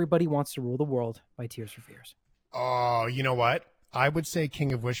 Or Everybody Wants to Rule the World by Tears for Fears. Oh, you know what? I would say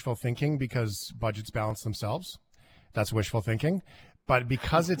King of Wishful Thinking because budgets balance themselves. That's wishful thinking. But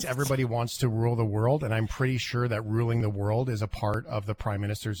because it's Everybody Wants to Rule the World, and I'm pretty sure that ruling the world is a part of the Prime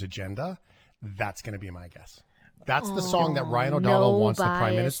Minister's agenda, that's going to be my guess. That's the song that Ryan O'Donnell wants the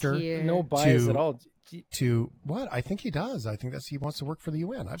Prime Minister No bias at all. To what? I think he does. I think he wants to work for the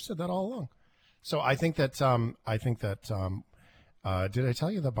UN. I've said that all along. So I think that did I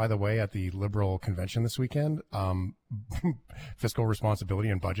tell you that, by the way, at the Liberal convention this weekend, fiscal responsibility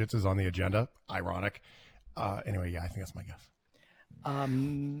and budgets is on the agenda? Ironic. Anyway, yeah, I think that's my guess.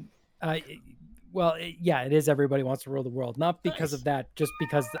 It is Everybody Wants to Rule the World. Not because of that, just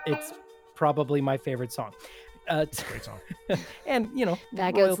because it's probably my favorite song. It's a great song. And,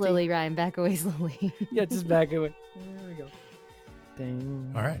 back out slowly, Ryan. Back away slowly. Yeah, just back away. There we go.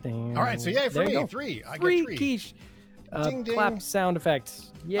 Ding, all right. Ding. All right. So, yeah, for me, 3. I got 3. Quiche. Ding, ding. Clap sound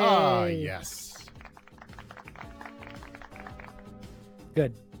effects. Yay. Ah, yes.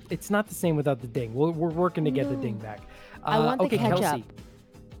 Good. It's not the same without the ding. We're working to get the ding back. I want the catch Kelsey. up.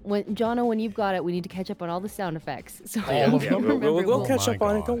 Jono, when you've got it, we need to catch up on all the sound effects. So we'll catch up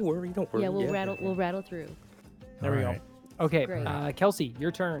on it. Don't worry. Yeah, we'll rattle through. There we go. Okay, Kelsey,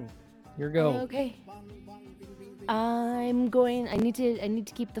 your turn. Your go. Okay. I need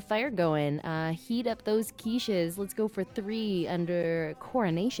to keep the fire going. Heat up those quiches. Let's go for 3 under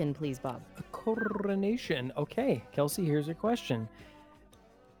coronation, please, Bob. A coronation. Okay, Kelsey, here's your question.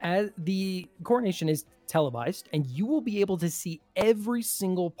 As the coronation is televised, and you will be able to see every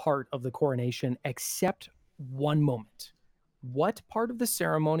single part of the coronation except one moment. What part of the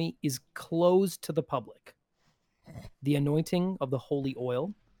ceremony is closed to the public? The anointing of the holy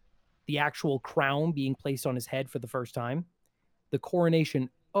oil, the actual crown being placed on his head for the first time, the coronation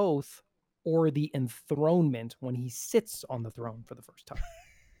oath, or the enthronement when he sits on the throne for the first time.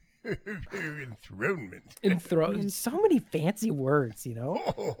 Enthronement. So many fancy words,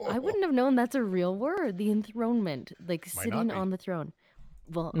 I wouldn't have known that's a real word. The enthronement, like sitting on the throne.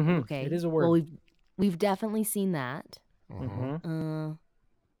 Well, okay, it is a word. Well, we've definitely seen that. Mm-hmm.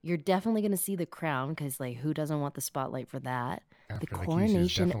 You're definitely going to see the crown because, like, who doesn't want the spotlight for that? After the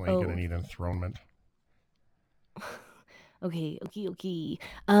coronation definitely going to need enthronement. Okay.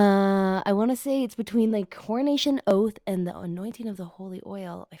 I want to say it's between like coronation oath and the anointing of the holy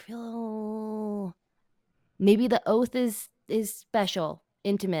oil. I feel maybe the oath is special,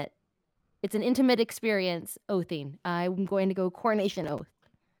 intimate. It's an intimate experience, oathing. I'm going to go coronation oath.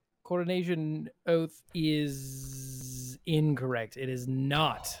 Coronation oath is incorrect. It is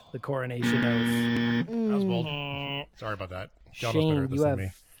not the coronation oath. That was bold. Sorry about that. Shane, you have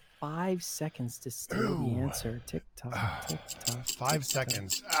 5 seconds to steal the answer. Tick tock, tick tock. 5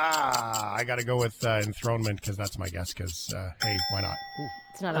 seconds. I got to go with enthronement because that's my guess. Because hey, why not? Ooh.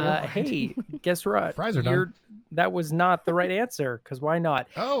 It's not hey, guess what? Fries are done. That was not the right answer. Because why not?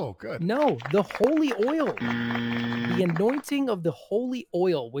 Oh, good. No, the holy oil. The anointing of the holy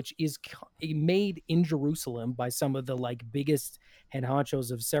oil, which is made in Jerusalem by some of the biggest head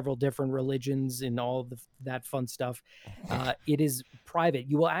honchos of several different religions and all of that fun stuff. It is private.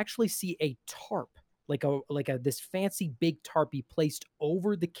 You will actually see a tarp, like this fancy big tarp be placed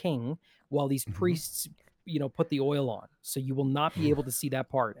over the king while these priests, put the oil on. So you will not be able to see that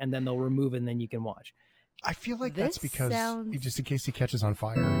part, and then they'll remove it, and then you can watch. I feel like that's because just in case he catches on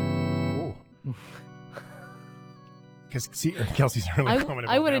fire. Oh. Because Kelsey's really coming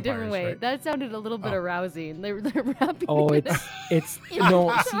about I went a different vampires, way. right? That sounded a little bit arousing. They're wrapping. Oh, it's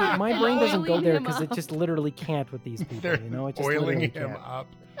no. See, my brain doesn't go there because it just literally can't with these people. They're It just oiling him can't. up.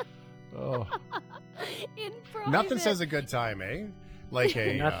 Oh, In private. nothing says a good time, eh? Like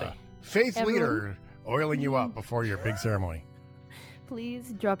a faith leader oiling you up before your big ceremony.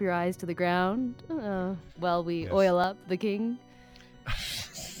 Please drop your eyes to the ground while we oil up the king.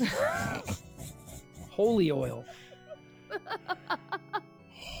 Holy oil.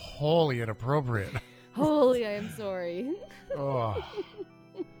 Holy inappropriate. Holy, I am sorry. Oh.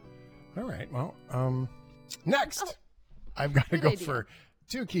 All right. Well, next, I've got to go for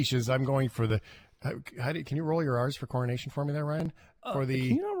 2 quiches. I'm going for the. Can you roll your R's for coronation for me there, Ryan? For the.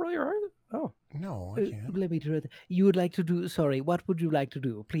 Can you not roll your R's? Oh. No, I can't. Let me do it. You would like to do. Sorry, what would you like to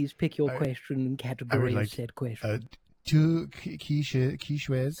do? Please pick your question and category of said question. 2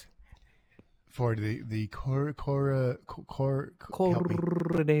 quiches. For the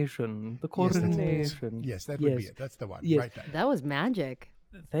coronation. The coronation. Yes, that would be it. That's the one. Yes. Right there. That was magic.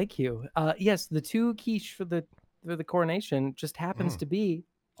 Thank you. Yes, the 2 quiche for the coronation just happens to be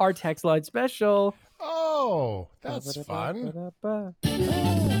our text line special. Oh, that's fun.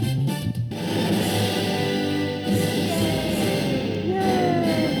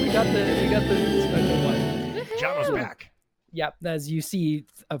 Yay! We got the special one. Jono's back. Yep, as you see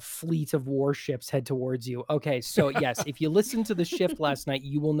a fleet of warships head towards you. Okay, so yes, if you listened to the shift last night,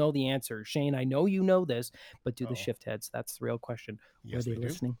 you will know the answer. Shane, I know you know this, but do the shift heads? That's the real question. Yes, Are they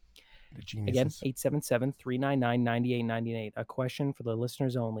listening? The geniuses. Again, 877-399-9898. A question for the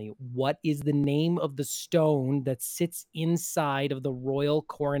listeners only. What is the name of the stone that sits inside of the royal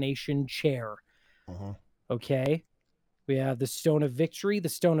coronation chair? Okay. We have the stone of victory, the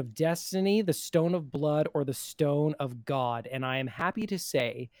stone of destiny, the stone of blood, or the stone of God. And I am happy to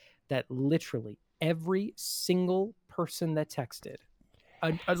say that literally every single person that texted,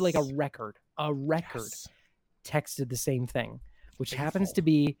 like a record, texted the same thing, which happens to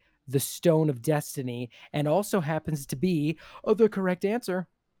be the stone of destiny and also happens to be the correct answer.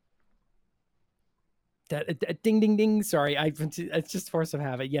 Ding, ding, ding. Sorry, it's just force of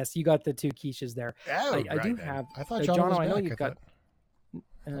habit. Yes, you got the 2 quiches there. Oh, I do have. I thought John was I know back. you've got.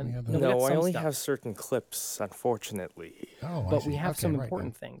 No, I only have certain clips, unfortunately. Oh, but we have some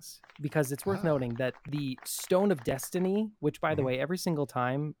important things because it's worth noting that the Stone of Destiny, which by the way, every single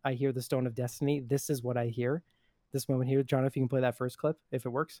time I hear the Stone of Destiny, this is what I hear. This moment here, John, if you can play that first clip, if it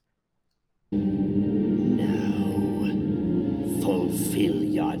works. Fulfill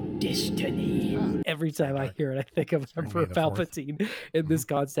your destiny. Every time I hear it, I think of Emperor Palpatine in this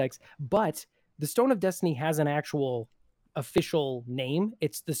context. But the Stone of Destiny has an actual official name.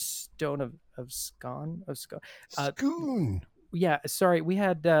 It's the Stone of Scone. Scoon. Yeah, sorry. We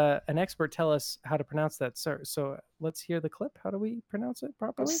had an expert tell us how to pronounce that. So let's hear the clip. How do we pronounce it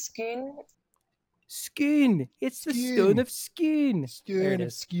properly? Scoon. Scoon. It's the Stone of Scoon. There it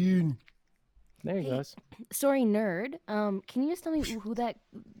is. Scoon. There he goes. Sorry, nerd. Can you just tell me who that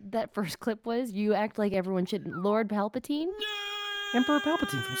first clip was? You act like everyone should. Lord Palpatine? Emperor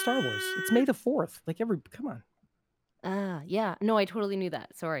Palpatine from Star Wars. It's May the 4th. Come on. Yeah. No, I totally knew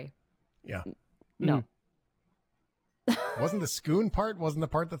that. Sorry. Yeah. No. Wasn't the Scoon part? Wasn't the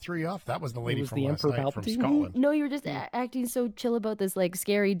part that threw you off? That was the lady from last Emperor night from Palpatine? Scotland. No, you were just acting so chill about this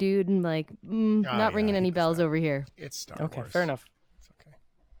scary dude and not ringing any bells over here. It's Star Wars. Okay, fair enough.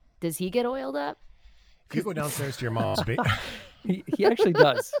 Does he get oiled up? If you go downstairs to your mom's basement. He actually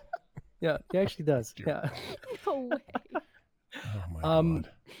does. Yeah, he actually does. Yeah. No way. Oh my God.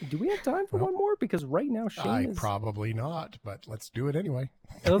 Do we have time for one more? Because right now Shane is... Probably not, but let's do it anyway.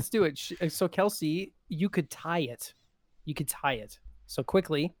 Let's do it. So Kelsey, you could tie it. So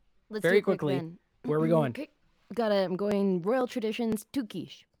quickly, very quickly. Where are we going? Okay. I'm going royal traditions, 2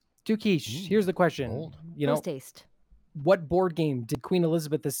 quiche. Quiche, here's the question. Post taste. What board game did Queen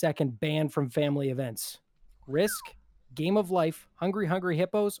Elizabeth II ban from family events? Risk, Game of Life, Hungry Hungry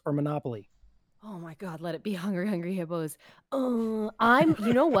Hippos, or Monopoly? Oh my God, let it be Hungry Hungry Hippos. You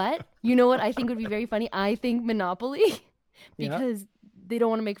know what? You know what I think would be very funny? I think Monopoly because they don't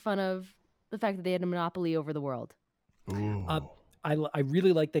want to make fun of the fact that they had a monopoly over the world. I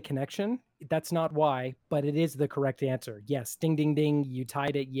really like the connection. That's not why, but it is the correct answer. Yes, ding, ding, ding. You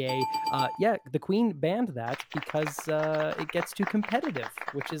tied it. Yay. The Queen banned that because it gets too competitive,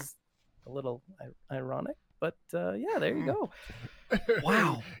 which is a little ironic. But there you go.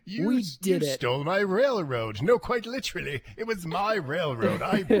 Wow, we did it. You stole my railroad. No, quite literally. It was my railroad.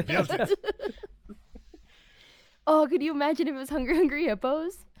 I built it. Oh, could you imagine if it was Hungry Hungry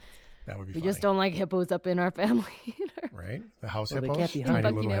Hippos? That would be funny. Just don't like hippos up in our family. Right? The house hippos? They can't be tiny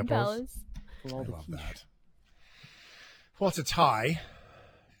Buckingham little hippos. Palace. I love that. Well, it's a tie.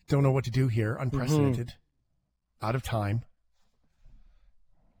 Don't know what to do here. Unprecedented. Out of time.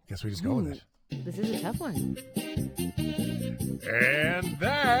 Guess we just go with it. This is a tough one. And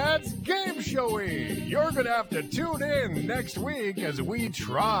that's Game Showy. You're going to have to tune in next week as we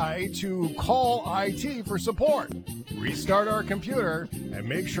try to call IT for support, restart our computer, and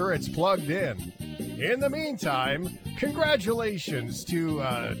make sure it's plugged in. In the meantime, congratulations to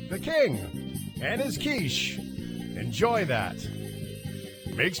the king and his quiche. Enjoy that.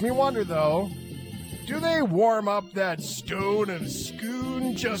 Makes me wonder, though, do they warm up that stone and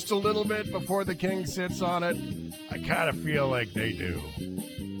spoon just a little bit before the king sits on it? I kind of feel like they do.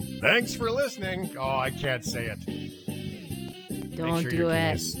 Thanks for listening. Oh, I can't say it. Don't do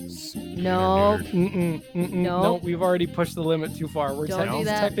it. No. No, we've already pushed the limit too far. We're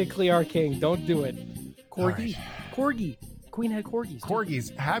technically our king. Don't do it. Corgi. Right. Corgi. Queen had corgis.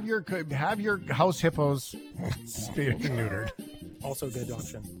 Corgis. Have your house hippos spayed and neutered. Also a good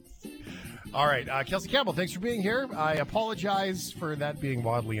option. All right, Kelsey Campbell, thanks for being here. I apologize for that being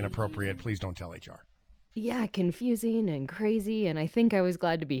wildly inappropriate. Please don't tell HR. Yeah, confusing and crazy, and I think I was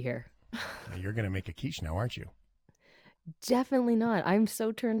glad to be here. You're going to make a quiche now, aren't you? Definitely not. I'm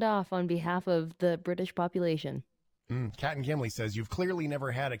so turned off on behalf of the British population. Cat and Gimli says, you've clearly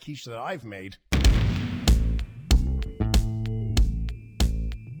never had a quiche that I've made.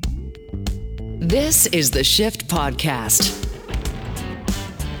 This is the Shift Podcast.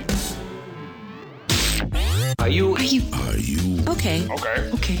 Are you okay?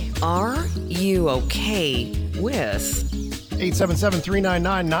 Are you okay with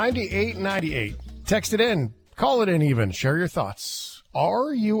 877-399-9898? Text it in, call it in even, share your thoughts.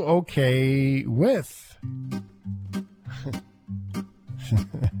 Are you okay with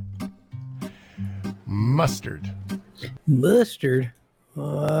mustard? Mustard?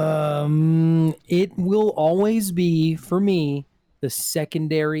 It will always be, for me, the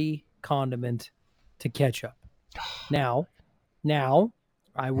secondary condiment to ketchup. Now,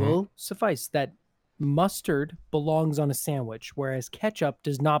 I will suffice that mustard belongs on a sandwich, whereas ketchup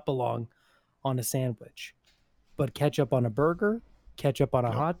does not belong on a sandwich. But ketchup on a burger, ketchup on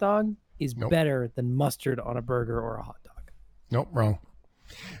a hot dog is better than mustard on a burger or a hot dog. Nope, wrong.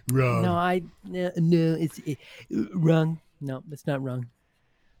 No, it's wrong. No, that's not wrong.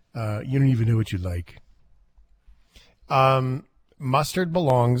 You don't even know what you like. Mustard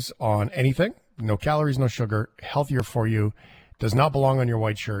belongs on anything. No calories, no sugar, healthier for you. Does not belong on your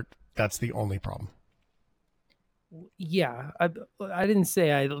white shirt. That's the only problem. Yeah, I didn't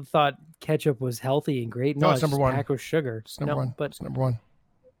say I thought ketchup was healthy and great. No, it's number one. Packed with sugar. It's number one. But it's number one.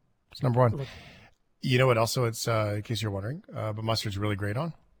 It's number one. You know what? Also, it's in case you're wondering, but mustard's really great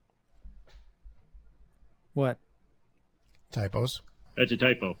on. What? Typos. That's a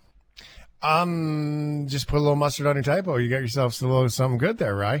typo. Just put a little mustard on your typo. You got yourself a little something good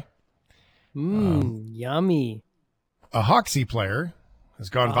there, right? Yummy. A hockey player has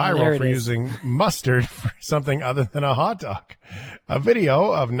gone viral for using mustard for something other than a hot dog. A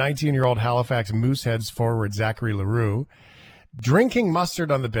video of 19-year-old Halifax Mooseheads forward Zachary Leroux drinking mustard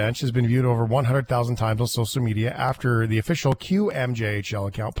on the bench has been viewed over 100,000 times on social media after the official QMJHL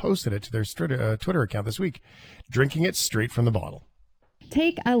account posted it to their Twitter account this week, drinking it straight from the bottle.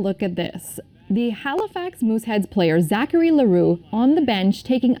 Take a look at this. The Halifax Mooseheads player Zachary Leroux on the bench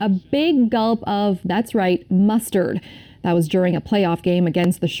taking a big gulp of, that's right, mustard. That was during a playoff game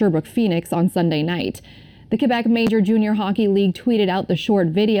against the Sherbrooke Phoenix on Sunday night. The Quebec Major Junior Hockey League tweeted out the short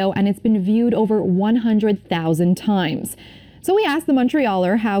video, and it's been viewed over 100,000 times. So we asked the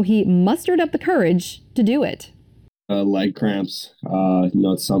Montrealer how he mustered up the courage to do it. Leg cramps.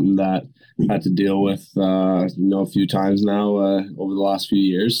 It's something that I had to deal with, a few times now over the last few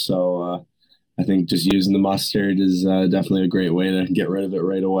years. So I think just using the mustard is definitely a great way to get rid of it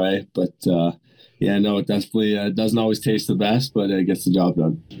right away. But yeah, no, it definitely doesn't always taste the best, but it gets the job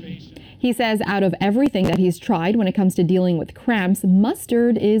done. He says out of everything that he's tried when it comes to dealing with cramps,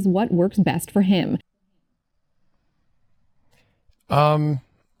 mustard is what works best for him.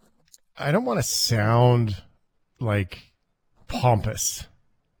 I don't want to sound like pompous.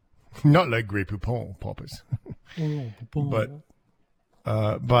 Not like Grey Poupon pompous.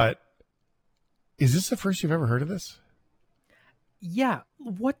 But is this the first you've ever heard of this? Yeah.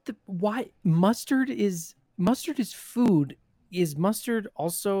 Why mustard is food. Is mustard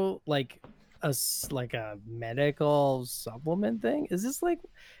also like a medical supplement thing? Is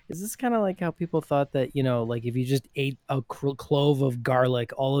this kind of like how people thought that, like if you just ate a clove of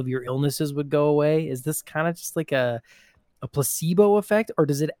garlic, all of your illnesses would go away? Is this kind of just like a placebo effect, or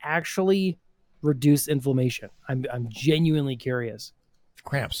does it actually reduce inflammation? I'm genuinely curious.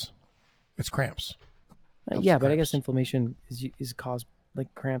 Cramps. It's cramps. But I guess inflammation is caused,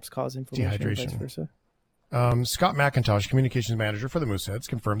 like cramps cause inflammation. Dehydration. Vice versa. Scott McIntosh, communications manager for the Mooseheads,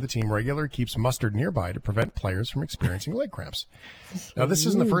 confirmed the team regularly keeps mustard nearby to prevent players from experiencing leg cramps. Now, this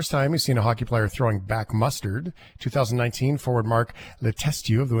isn't the first time we've seen a hockey player throwing back mustard. 2019 forward Mark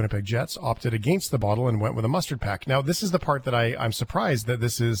Letestu of the Winnipeg Jets opted against the bottle and went with a mustard pack. Now, this is the part that I'm surprised that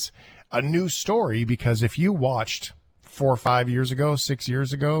this is a new story, because if you watched 4 or 5 years ago, 6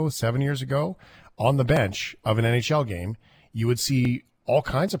 years ago, 7 years ago, on the bench of an NHL game, you would see all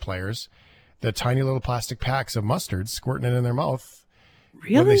kinds of players, the tiny little plastic packs of mustard, squirting it in their mouth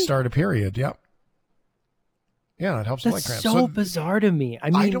when they start a period. Yep. Yeah, it helps with leg cramps. That's so bizarre to me.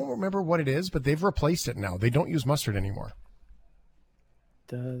 I mean, I don't remember what it is, but they've replaced it now. They don't use mustard anymore.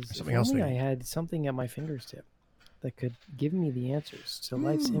 Something else? I had something at my fingertip that could give me the answers to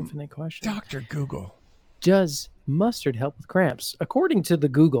life's infinite questions. Dr. Google. Does mustard help with cramps? According to the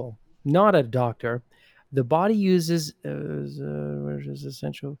Google, not a doctor, the body uses what is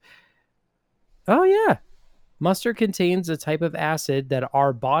essential? Oh, yeah. Mustard contains a type of acid that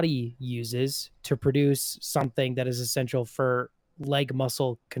our body uses to produce something that is essential for leg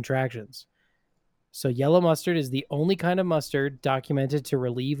muscle contractions. So yellow mustard is the only kind of mustard documented to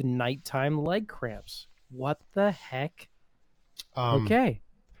relieve nighttime leg cramps. What the heck? Okay.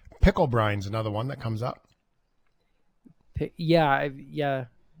 Pickle brine's another one that comes up. Yeah.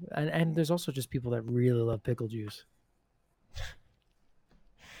 And there's also just people that really love pickle juice.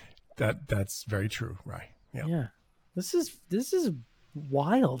 That's very true, right? Yeah. This is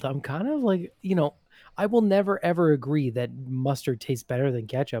wild. I'm kind of like, I will never ever agree that mustard tastes better than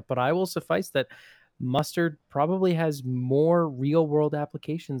ketchup, but I will suffice that mustard probably has more real world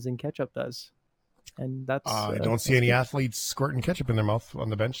applications than ketchup does. And that's I don't see any athletes squirting ketchup in their mouth on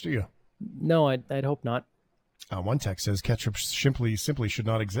the bench, do you? No, I'd hope not. One text says ketchup simply should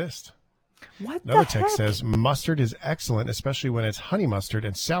not exist. What Another the text heck? says mustard is excellent, especially when it's honey mustard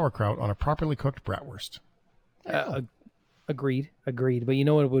and sauerkraut on a properly cooked bratwurst. Agreed. But you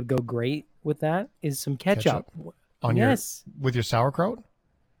know what would go great with that is some ketchup. On with your sauerkraut?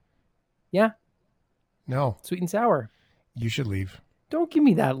 Yeah. No. Sweet and sour. You should leave. Don't give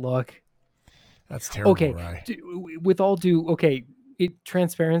me that look. That's terrible. Okay.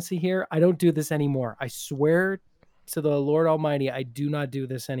 Transparency here. I don't do this anymore. I swear to the Lord Almighty, I do not do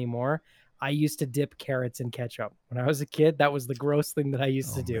this anymore. I used to dip carrots in ketchup when I was a kid. That was the gross thing that I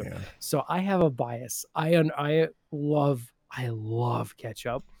used to do. Man. So I have a bias. I love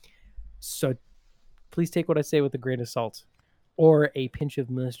ketchup. So please take what I say with a grain of salt or a pinch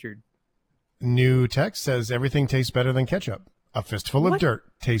of mustard. New text says everything tastes better than ketchup. A fistful of dirt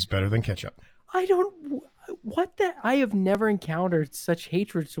tastes better than ketchup. I have never encountered such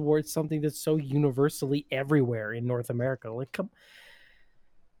hatred towards something that's so universally everywhere in North America. Like, come.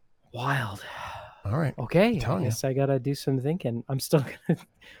 Wild. All right. Okay. I guess I got to do some thinking. I'm still going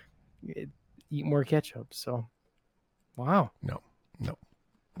to eat more ketchup. So, wow. No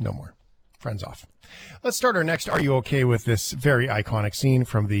more. Friends off. Let's start our next Are You Okay with this very iconic scene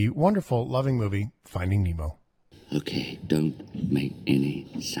from the wonderful, loving movie, Finding Nemo. Okay, don't make any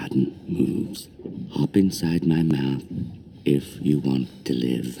sudden moves. Hop inside my mouth if you want to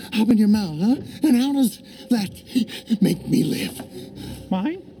live. Hop in your mouth, huh? And how does that make me live?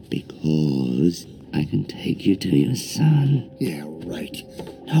 Mine? Because I can take you to your son. Yeah, right.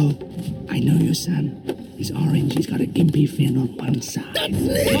 No, I know your son. He's orange. He's got a gimpy fin on one side. That's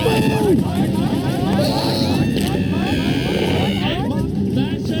Nemo!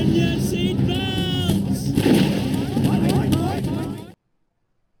 Fasten your seatbelts!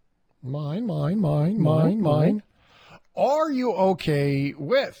 Mine. Are you okay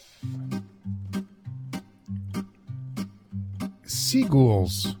with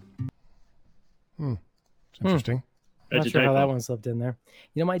seagulls? It's interesting. I'm not sure how that one slipped in there.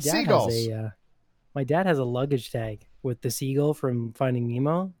 You know, my dad has a luggage tag with the seagull from Finding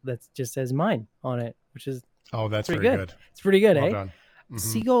Nemo that just says mine on it, which is that's pretty good. It's pretty good, well eh? Done. Mm-hmm.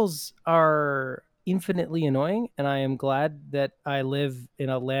 Seagulls are infinitely annoying, and I am glad that I live in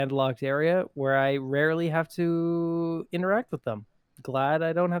a landlocked area where I rarely have to interact with them. Glad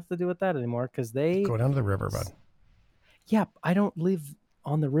I don't have to deal with that anymore, because they go down to the river, bud. Yeah, I don't live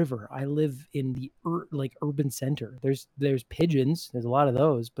on the river. I live in the urban center. There's pigeons. There's a lot of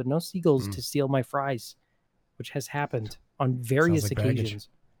those, but no seagulls to steal my fries, which has happened on various occasions. Baggage.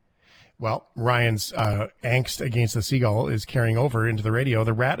 Well, Ryan's angst against the seagull is carrying over into the radio.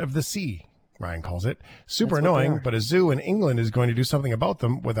 The rat of the sea, Ryan calls it. Super annoying, but a zoo in England is going to do something about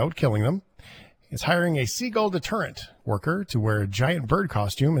them without killing them. It's hiring a seagull deterrent worker to wear a giant bird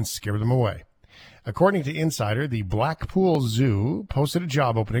costume and scare them away. According to Insider, the Blackpool Zoo posted a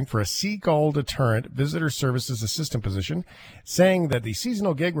job opening for a seagull deterrent visitor services assistant position, saying that the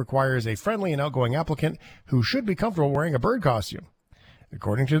seasonal gig requires a friendly and outgoing applicant who should be comfortable wearing a bird costume.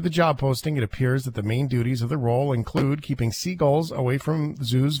 According to the job posting, it appears that the main duties of the role include keeping seagulls away from the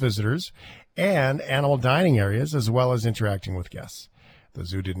zoo's visitors and animal dining areas, as well as interacting with guests. The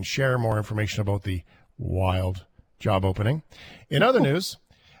zoo didn't share more information about the wild job opening. In other news,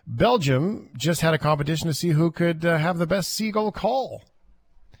 Belgium just had a competition to see who could have the best seagull call.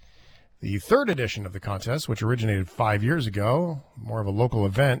 The third edition of the contest, which originated 5 years ago, more of a local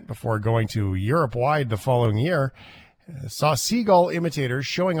event before going to Europe-wide the following year, saw seagull imitators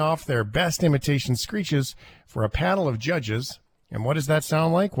showing off their best imitation screeches for a panel of judges. And what does that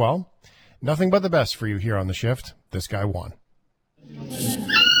sound like? Well, nothing but the best for you here on The Shift. This guy won.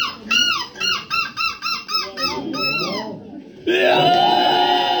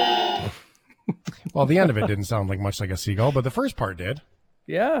 Well, the end of it didn't sound like much like a seagull, but the first part did.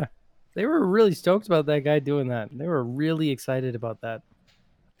 Yeah. They were really stoked about that guy doing that. They were really excited about that.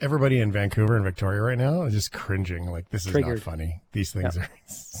 Everybody in Vancouver and Victoria right now is just cringing. Like, this is not funny. These things are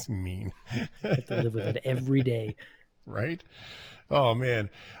mean. I have to live with it every day. Right? Oh, man.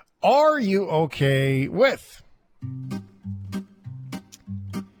 Are you okay with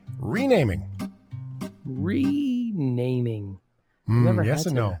renaming? Renaming. Yes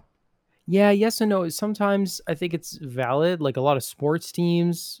and no. Yeah, yes and no. Sometimes I think it's valid. Like a lot of sports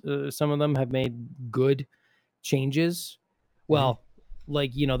teams, some of them have made good changes. Well,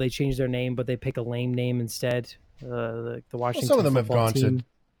 like, you know, they change their name, but they pick a lame name instead. The Washington some of them have gone team. to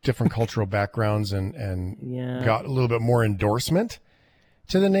different cultural backgrounds and got a little bit more endorsement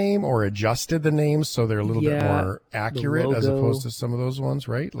to the name or adjusted the name so they're a little bit more accurate as opposed to some of those ones,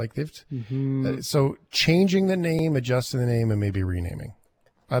 right? Like they've so changing the name, adjusting the name, and maybe renaming.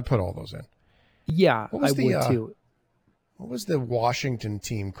 I'd put all those in. Yeah, I would too. What was the Washington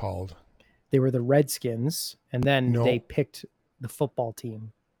team called? They were the Redskins, and then they picked the football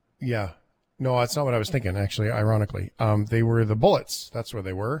team. Yeah. No, that's not what I was thinking, actually, ironically. They were the Bullets. That's where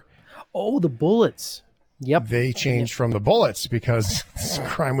they were. Oh, the Bullets. Yep. They changed from the Bullets because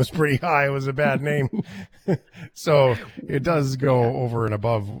crime was pretty high. It was a bad name. So it does go over and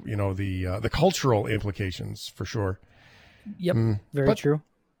above, you know, the cultural implications for sure. Yep. Very true.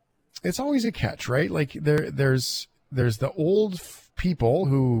 It's always a catch, right? Like there's the old people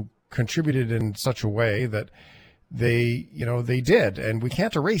who contributed in such a way that they did, and we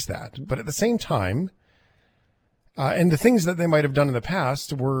can't erase that. But at the same time, and the things that they might have done in the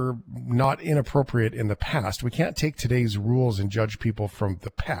past were not inappropriate in the past. We can't take today's rules and judge people from the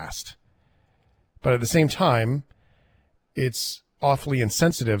past. But at the same time, it's awfully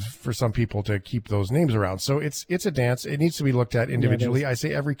insensitive for some people to keep those names around. So it's a dance. It needs to be looked at individually. I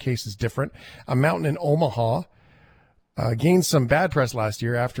say every case is different. A mountain in Omaha gained some bad press last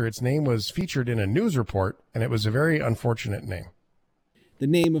year after its name was featured in a news report, and it was a very unfortunate name. The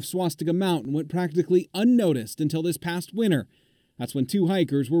name of Swastika Mountain went practically unnoticed until this past winter. That's when 2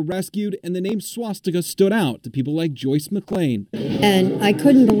 hikers were rescued, and the name Swastika stood out to people like Joyce McLean. And I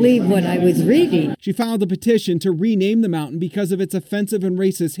couldn't believe what I was reading. She filed a petition to rename the mountain because of its offensive and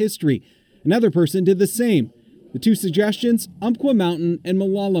racist history. Another person did the same. The 2 suggestions, Umpqua Mountain and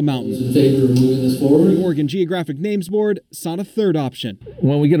Malala Mountain. In favor of moving this forward? The Oregon Geographic Names Board sought a third option.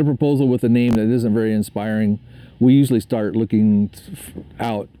 When we get a proposal with a name that isn't very inspiring, we usually start looking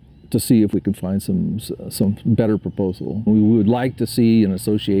out to see if we can find some better proposal. We would like to see an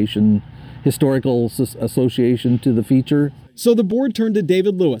association, historical association to the feature. So the board turned to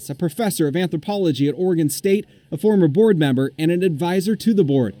David Lewis, a professor of anthropology at Oregon State, a former board member, and an advisor to the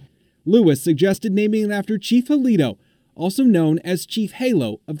board. Lewis suggested naming it after Chief Halito, also known as Chief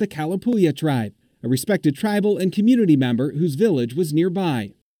Halo of the Kalapuya tribe, a respected tribal and community member whose village was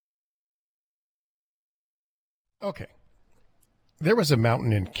nearby. Okay. There was a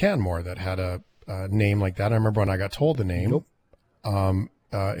mountain in Canmore that had a name like that. I remember when I got told the name. Nope.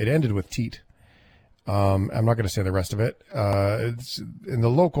 It ended with Teat. I'm not going to say the rest of it. And the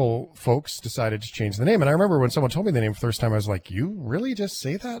local folks decided to change the name. And I remember when someone told me the name for the first time, I was like, you really just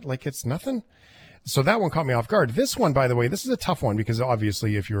say that? Like it's nothing? So that one caught me off guard. This one, by the way, this is a tough one because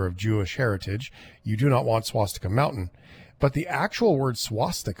obviously if you're of Jewish heritage, you do not want Swastika Mountain. But the actual word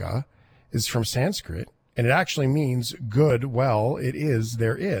swastika is from Sanskrit, and it actually means good, well, it is,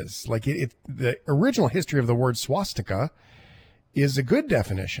 there is. Like the original history of the word swastika is a good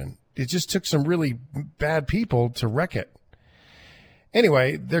definition. It just took some really bad people to wreck it.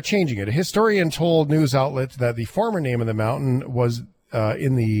 Anyway, they're changing it. A historian told news outlets that the former name of the mountain was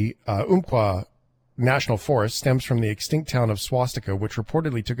in the Umpqua National Forest stems from the extinct town of Swastika, which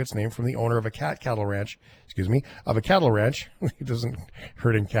reportedly took its name from the owner of a cattle ranch. He doesn't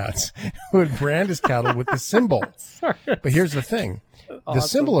herd in cats, who would brand his cattle with the symbol. But here's the thing. Awesome. The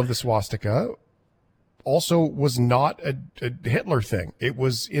symbol of the swastika also was not a Hitler thing. It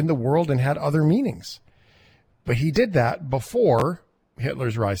was in the world and had other meanings. But he did that before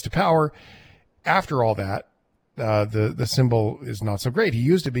Hitler's rise to power. After all that, the symbol is not so great. He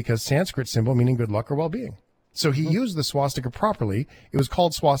used it because Sanskrit symbol meaning good luck or well-being. So he used the swastika properly. It was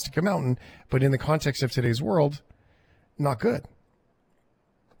called Swastika Mountain, but in the context of today's world, not good.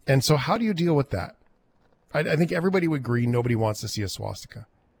 And so how do you deal with that? I think everybody would agree nobody wants to see a swastika.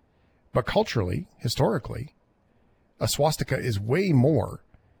 But culturally, historically, a swastika is way more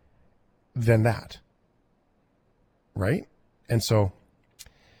than that. Right? And so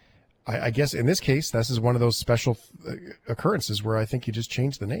I guess in this case, this is one of those special occurrences where I think you just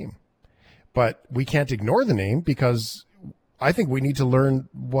change the name. But we can't ignore the name because I think we need to learn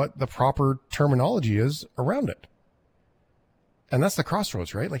what the proper terminology is around it. And that's the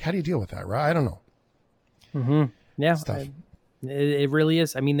crossroads, right? Like, how do you deal with that, right? I don't know. Mm-hmm. Yeah, it really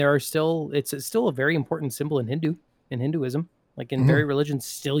is. I mean, it's still a very important symbol in Hinduism. Like in very religions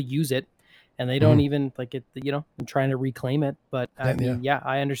still use it. And they don't even like it, and trying to reclaim it. But I mean,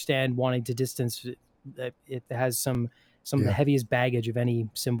 I understand wanting to distance. It has some of the heaviest baggage of any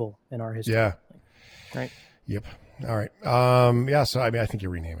symbol in our history. Yeah. Right. Yep. All right. So I mean, I think you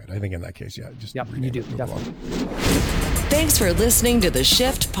rename it. I think in that case, just you do. Definitely. Thanks for listening to the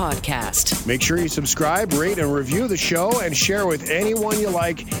Shift Podcast. Make sure you subscribe, rate, and review the show, and share with anyone you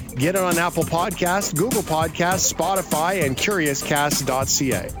like. Get it on Apple Podcasts, Google Podcasts, Spotify, and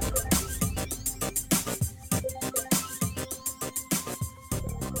CuriousCast.ca.